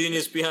was the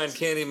genius behind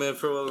Candyman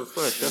for Love of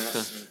Flesh.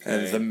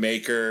 Okay. And The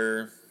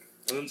Maker.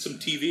 And then some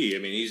TV. I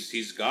mean,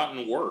 he's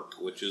gotten work,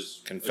 which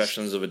is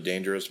Confessions of a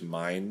Dangerous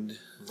Mind.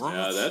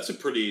 That's a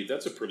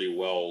pretty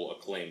well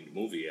acclaimed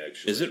movie,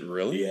 actually. Is it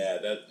really? Yeah,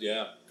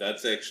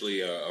 that's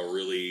actually a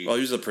really. Well,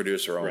 he was the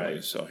producer only,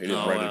 Right. so he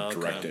didn't write it,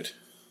 direct it.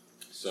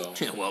 So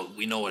Yeah, well,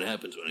 we know what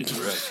happens when it's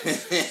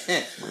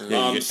direct.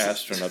 Yeah, you get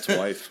Astronaut's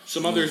Wife.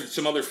 Some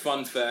other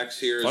fun facts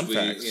here. Fun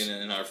facts.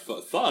 In our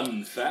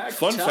fun fact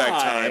Fun time.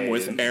 fact time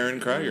with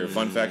Aaron Krieger.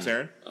 Fun facts,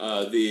 Aaron.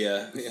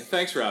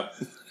 Thanks, Rob.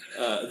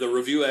 The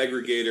review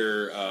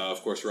aggregator,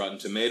 of course, Rotten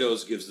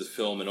Tomatoes, gives the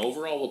film an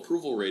overall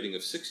approval rating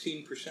of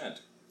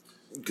 16%.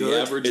 Good.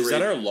 The average Is that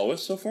rating, our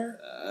lowest so far?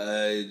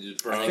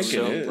 probably, I think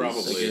it is.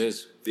 Probably. I think it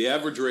is. The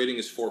average rating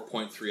is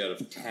 4.3 out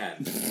of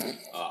 10.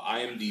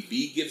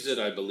 IMDb gives it,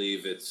 I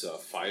believe, it's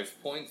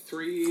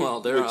 5.3. Well,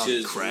 they're which on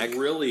is crack.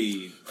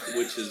 really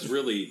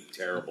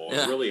terrible,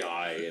 Yeah. really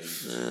high. And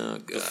Oh,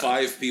 the God.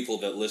 5 people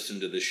that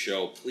listen to this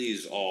show,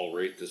 please all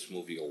rate this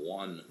movie a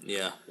 1.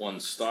 Yeah. 1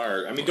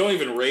 star. I mean, don't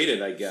even rate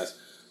it, I guess.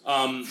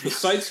 The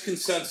site's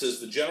consensus,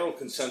 the general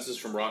consensus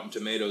from Rotten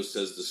Tomatoes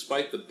says,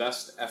 despite the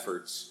best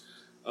efforts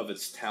of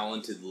its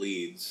talented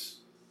leads.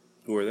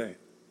 Who are they?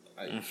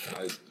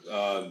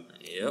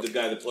 The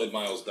guy that played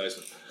Miles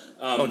Dyson.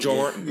 Joe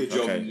Morton.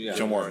 Yeah,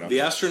 Joe Morton.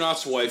 The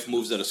Astronaut's Wife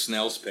moves at a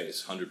snail's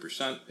pace,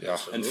 100%, Yeah.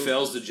 and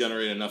fails to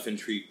generate enough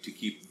intrigue to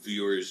keep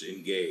viewers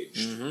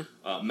engaged.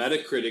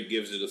 Metacritic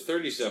gives it a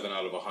 37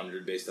 out of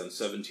 100 based on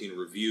 17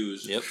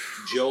 reviews. Yep.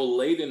 Joe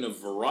Layden of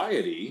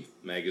Variety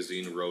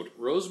magazine wrote,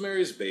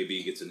 Rosemary's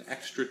Baby gets an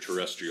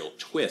extraterrestrial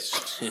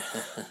twist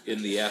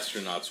in The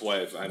Astronaut's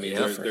Wife. I mean,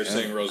 they're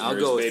saying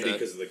Rosemary's Baby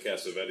because of the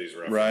Cassavetes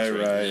reference.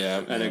 Right, yeah.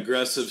 An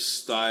aggressive,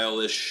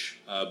 stylish,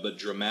 but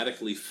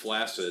dramatically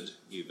flaccid,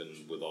 even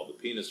with all the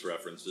penis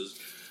references,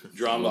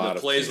 drama that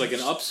plays like an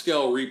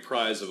upscale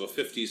reprise of a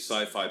 50s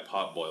sci-fi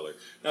potboiler.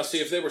 Now, see,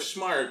 if they were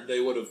smart, they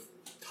would have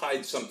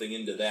tied something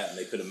into that, and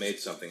they could have made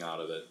something out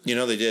of it. You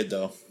know they did,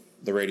 though.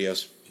 The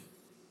radios.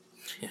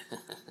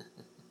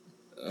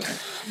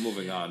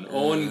 Moving on.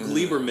 Owen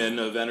Gleiberman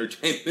of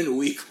Entertainment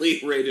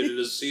Weekly rated it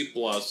a C+,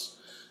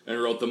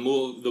 and wrote, the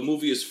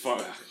movie is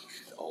far...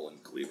 Owen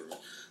Gleiberman.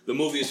 The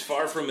movie is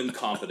far from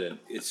incompetent.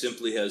 It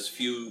simply has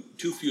too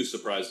few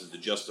surprises to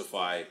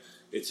justify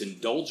its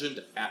indulgent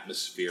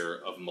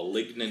atmosphere of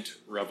malignant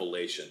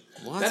revelation.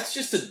 What? That's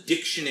just a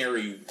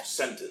dictionary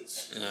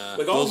sentence.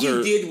 Like Those all he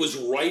are- did was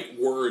write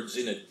words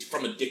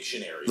from a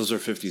dictionary. Those are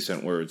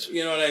 50-cent words.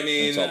 You know what I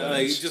mean? That's all that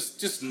Like, is.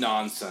 just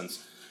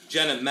nonsense.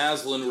 Janet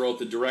Maslin wrote,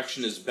 the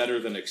direction is better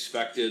than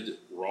expected.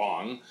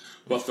 Wrong.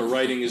 But the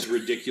writing is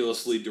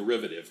ridiculously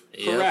derivative.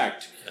 Yep.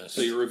 Correct. Yes.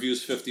 So your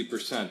review's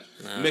 50%.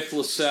 Mick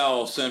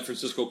LaSalle, San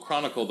Francisco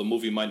Chronicle, the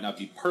movie might not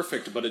be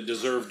perfect, but it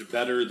deserved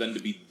better than to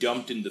be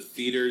dumped into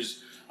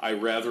theaters. I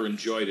rather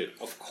enjoyed it.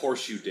 Of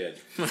course you did.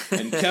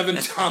 And Kevin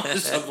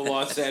Thomas of the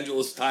Los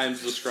Angeles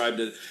Times described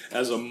it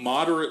as a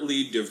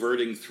moderately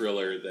diverting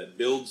thriller that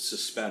builds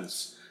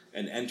suspense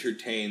and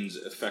entertains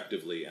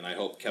effectively. And I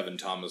hope Kevin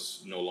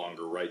Thomas no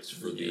longer writes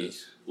for the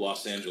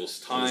Los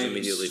Angeles I was Times.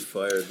 immediately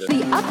fired there.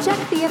 The Object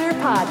Theater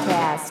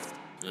Podcast.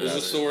 Is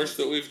this the worst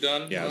that we've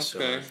done? Yes.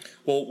 Okay.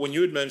 Well, when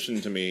you had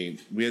mentioned to me,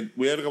 we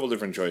had a couple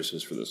different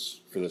choices for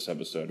this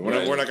episode. We're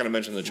Right. not going to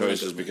mention the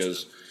choices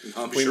because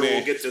I'm sure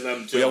we'll get to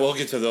them too. Yeah, we'll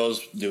get to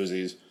those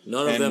doozies.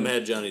 None of them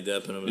had Johnny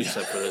Depp in them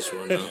except for this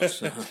one. No,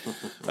 so.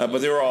 But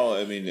they were all.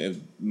 I mean,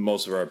 in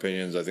most of our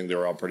opinions, I think they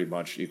were all pretty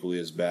much equally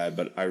as bad.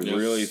 But I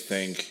really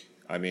think.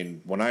 I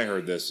mean, when I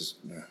heard this,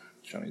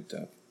 Johnny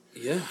Depp.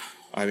 Yeah.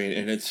 I mean,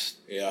 and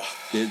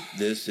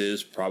this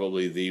is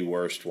probably the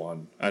worst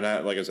one. And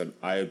like I said,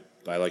 I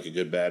like a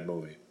good bad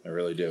movie. I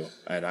really do,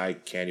 and I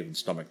can't even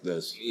stomach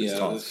this. It's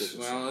tough.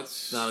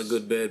 It's not a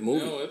good bad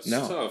movie. No, it's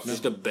No, tough.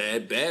 Just a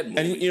bad movie.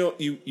 And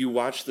you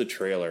watch the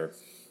trailer,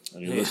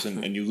 and you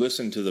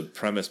listen to the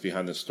premise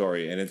behind the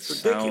story, and it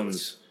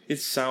sounds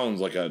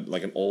like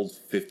an old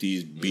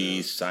 50s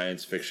B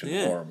science fiction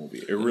horror movie.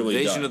 It really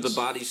does. Invasion of the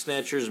Body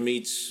Snatchers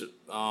meets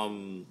I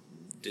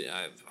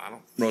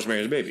don't.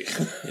 Rosemary's Baby.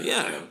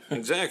 Yeah,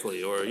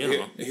 exactly. Or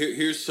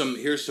here's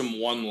some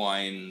one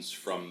lines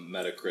from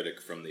Metacritic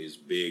from these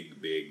big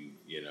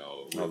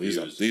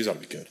reviews. These ought to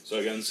be good. So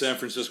again, San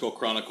Francisco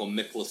Chronicle,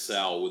 Nick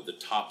LaSalle with the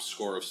top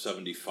score of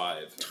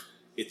 75.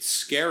 It's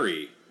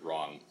scary.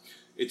 Wrong.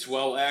 It's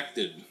well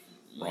acted.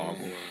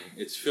 Wrong.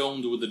 It's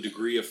filmed with a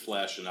degree of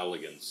flash and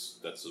elegance.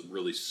 That's a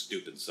really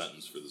stupid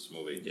sentence for this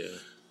movie. Yeah.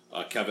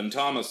 Kevin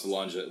Thomas, the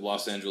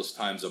Los Angeles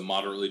Times, a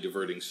moderately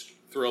diverting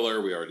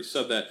thriller. We already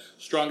said that.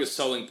 Strongest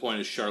selling point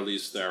is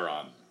Charlize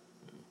Theron.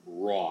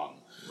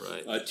 Wrong.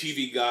 Right.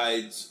 TV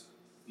Guide's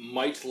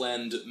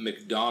Maitland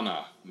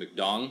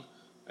McDong.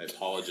 I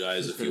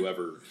apologize if you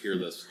ever hear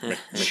this.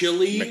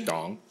 Chilly,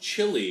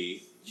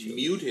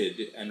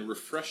 muted, and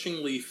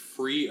refreshingly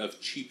free of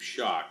cheap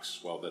shocks.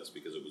 Well, that's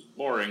because it was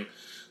boring.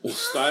 The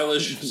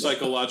stylish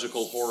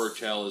psychological horror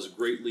tale is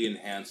greatly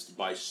enhanced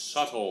by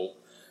subtle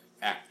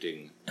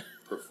acting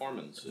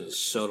performances.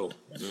 Subtle.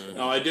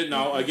 Now, I give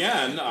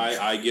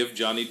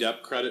Johnny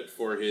Depp credit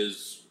for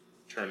his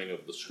turning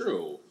of the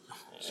screw.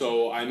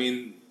 So, I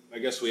mean, I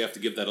guess we have to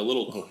give that a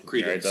little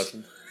credence.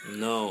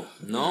 No,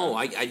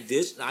 I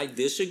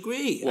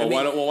disagree. Well,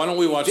 why don't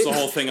we watch the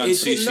whole thing on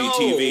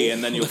CCTV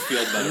and then you'll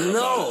feel better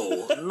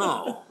about it.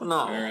 No. All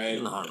right.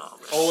 No.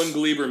 Owen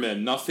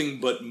Gleiberman, Nothing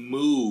But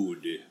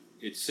Mood.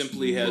 It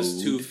simply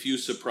has too few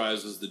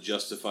surprises that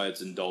justify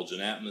its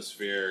indulgent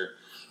atmosphere.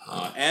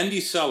 Andy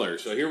Seller.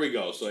 So here we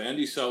go. So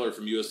Andy Seller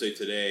from USA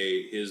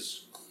Today,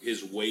 his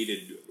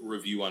weighted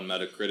review on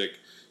Metacritic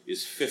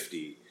is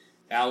 50.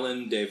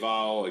 Alan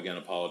Devau, again,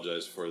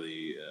 apologize for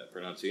the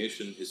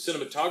pronunciation. His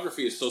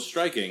cinematography is so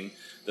striking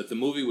that the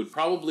movie would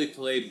probably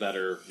play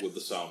better with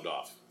the sound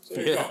off. So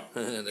there you go.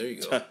 There you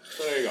go. So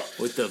there you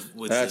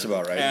go. That's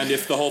about right. And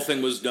if the whole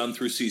thing was done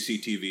through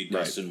CCTV,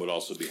 Dustin would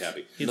also be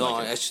happy.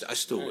 I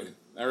still would.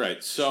 All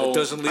right, so it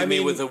doesn't leave me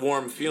with a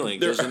warm feeling.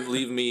 Doesn't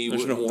leave me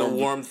with no the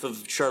warmth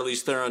of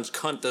Charlize Theron's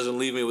cunt. Doesn't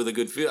leave me with a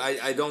good feel.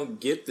 I don't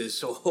get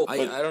this.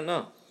 I don't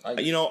know.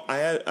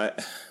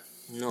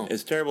 No.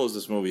 As terrible as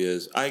this movie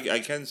is, I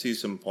can see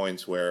some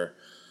points where,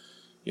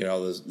 the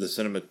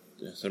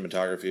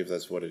cinematography, if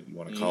that's what you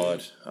want to call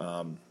it,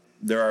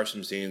 there are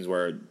some scenes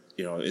where,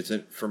 it's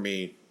for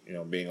me,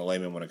 being a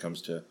layman when it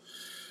comes to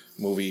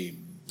movie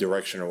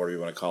direction or whatever you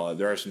want to call it,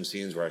 there are some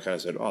scenes where I kind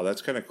of said, "Oh,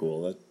 that's kind of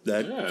cool.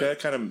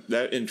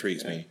 That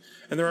intrigues me."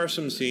 And there are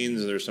some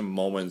scenes, there's some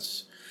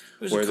moments.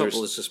 There's a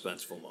couple of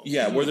suspenseful moments.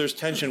 Yeah, where there's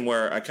tension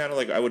where I kind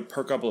of I would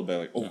perk up a little bit,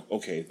 like, oh,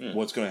 okay,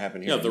 what's going to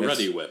happen here? Yeah, the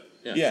ready whip.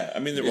 Yeah, I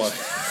mean, there was.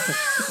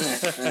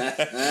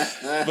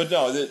 But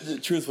no,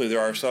 truthfully,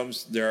 there are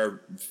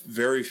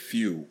very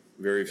few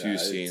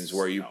scenes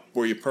where you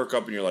perk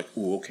up and you're like,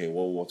 ooh, okay,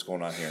 well, what's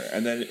going on here?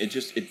 And then it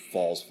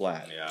falls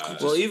flat. Yeah.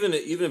 Well, even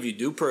if you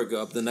do perk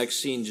up, the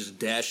next scene just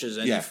dashes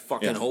any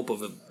fucking hope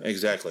of it.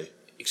 Exactly.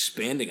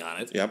 Expanding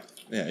on it. Yep.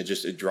 Yeah,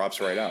 it drops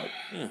right out.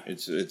 Yeah.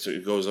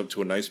 It goes up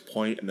to a nice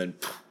point and then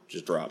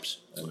just drops,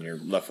 and you're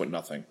left with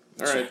nothing.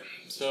 All right.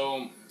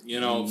 So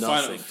final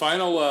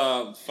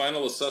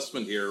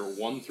assessment here: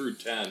 1 through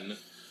 10.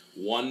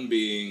 1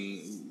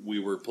 being we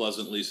were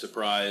pleasantly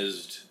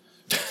surprised.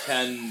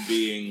 10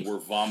 being we're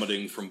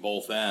vomiting from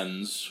both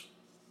ends.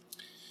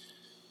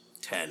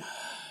 10.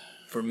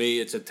 For me,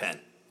 it's a 10.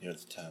 Yeah,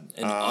 it's a 10.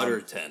 An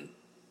utter 10.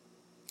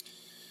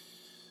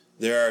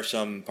 There are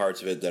some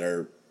parts of it that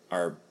are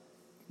I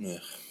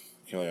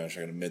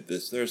can't admit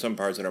this. There are some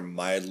parts that are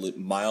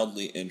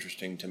mildly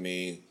interesting to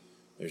me.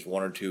 There's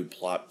 1 or 2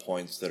 plot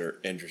points that are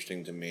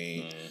interesting to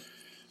me.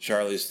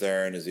 Charlize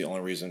Theron is the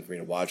only reason for me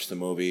to watch the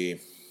movie.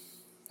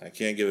 I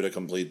can't give it a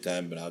complete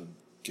 10, but I'll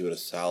give it a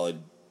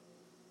solid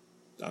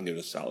 9. All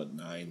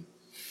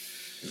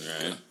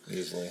right.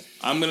 Easily.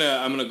 I'm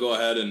gonna go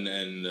ahead and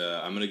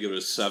I'm gonna give it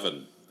a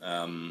 7.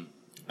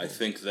 I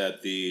think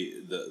that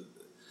the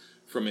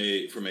from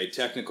a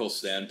technical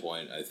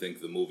standpoint, I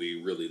think the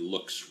movie really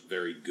looks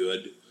very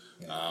good.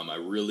 Yeah. I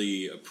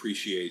really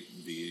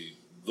appreciate the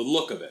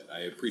look of it. I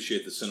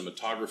appreciate the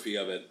cinematography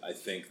of it. I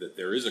think that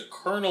there is a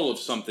kernel of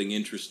something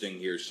interesting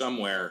here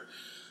somewhere.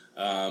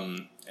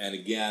 And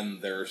again,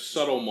 there are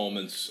subtle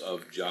moments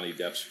of Johnny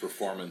Depp's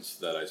performance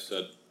that I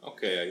said,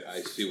 okay,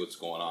 I see what's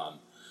going on.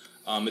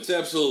 It's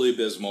absolutely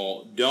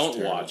abysmal. Don't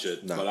Terrible. watch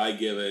it. No. But I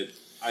give it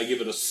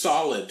a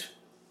solid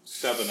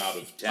 7 out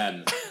of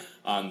 10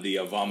 on the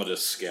vomitus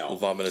scale. On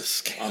the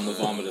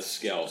vomitus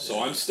scale.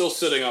 So I'm still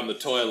sitting on the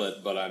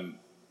toilet, but I'm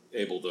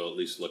able to at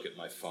least look at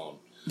my phone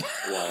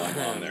while I'm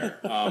on there.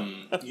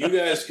 You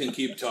guys can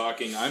keep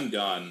talking. I'm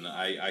done.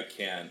 I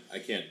can't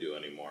do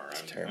anymore.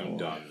 I'm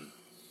done.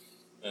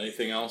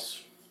 Anything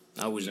else?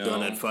 I was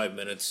done at 5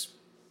 minutes.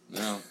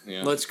 No,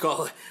 yeah. Let's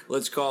call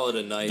it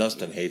a night.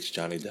 Dustin hates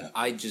Johnny Depp.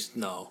 I just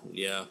know,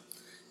 yeah.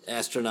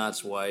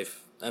 Astronaut's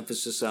wife.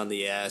 Emphasis on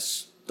the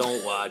ass.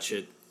 Don't watch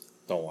it.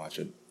 Don't watch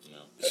it. No.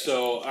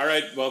 So, all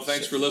right. Well,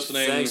 thanks for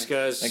listening. Thanks,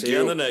 guys. See you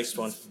on the next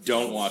one.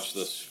 Don't watch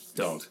this.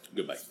 Don't.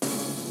 Goodbye.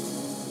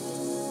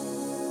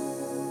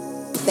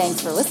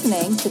 Thanks for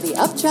listening to the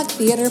Upchuck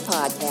Theater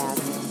podcast.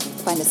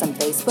 Find us on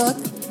Facebook,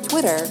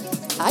 Twitter,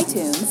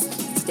 iTunes,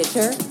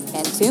 Stitcher,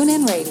 and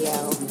TuneIn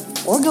Radio.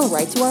 Or go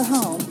right to our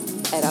home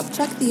at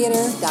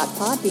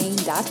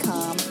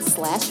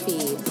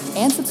upchucktheater.podbean.com/feed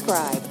and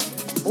subscribe.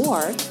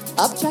 Or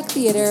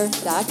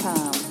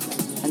upchucktheater.com.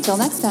 Until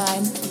next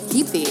time,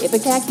 keep the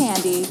Ipecac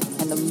candy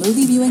and the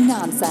movie viewing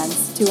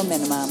nonsense to a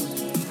minimum.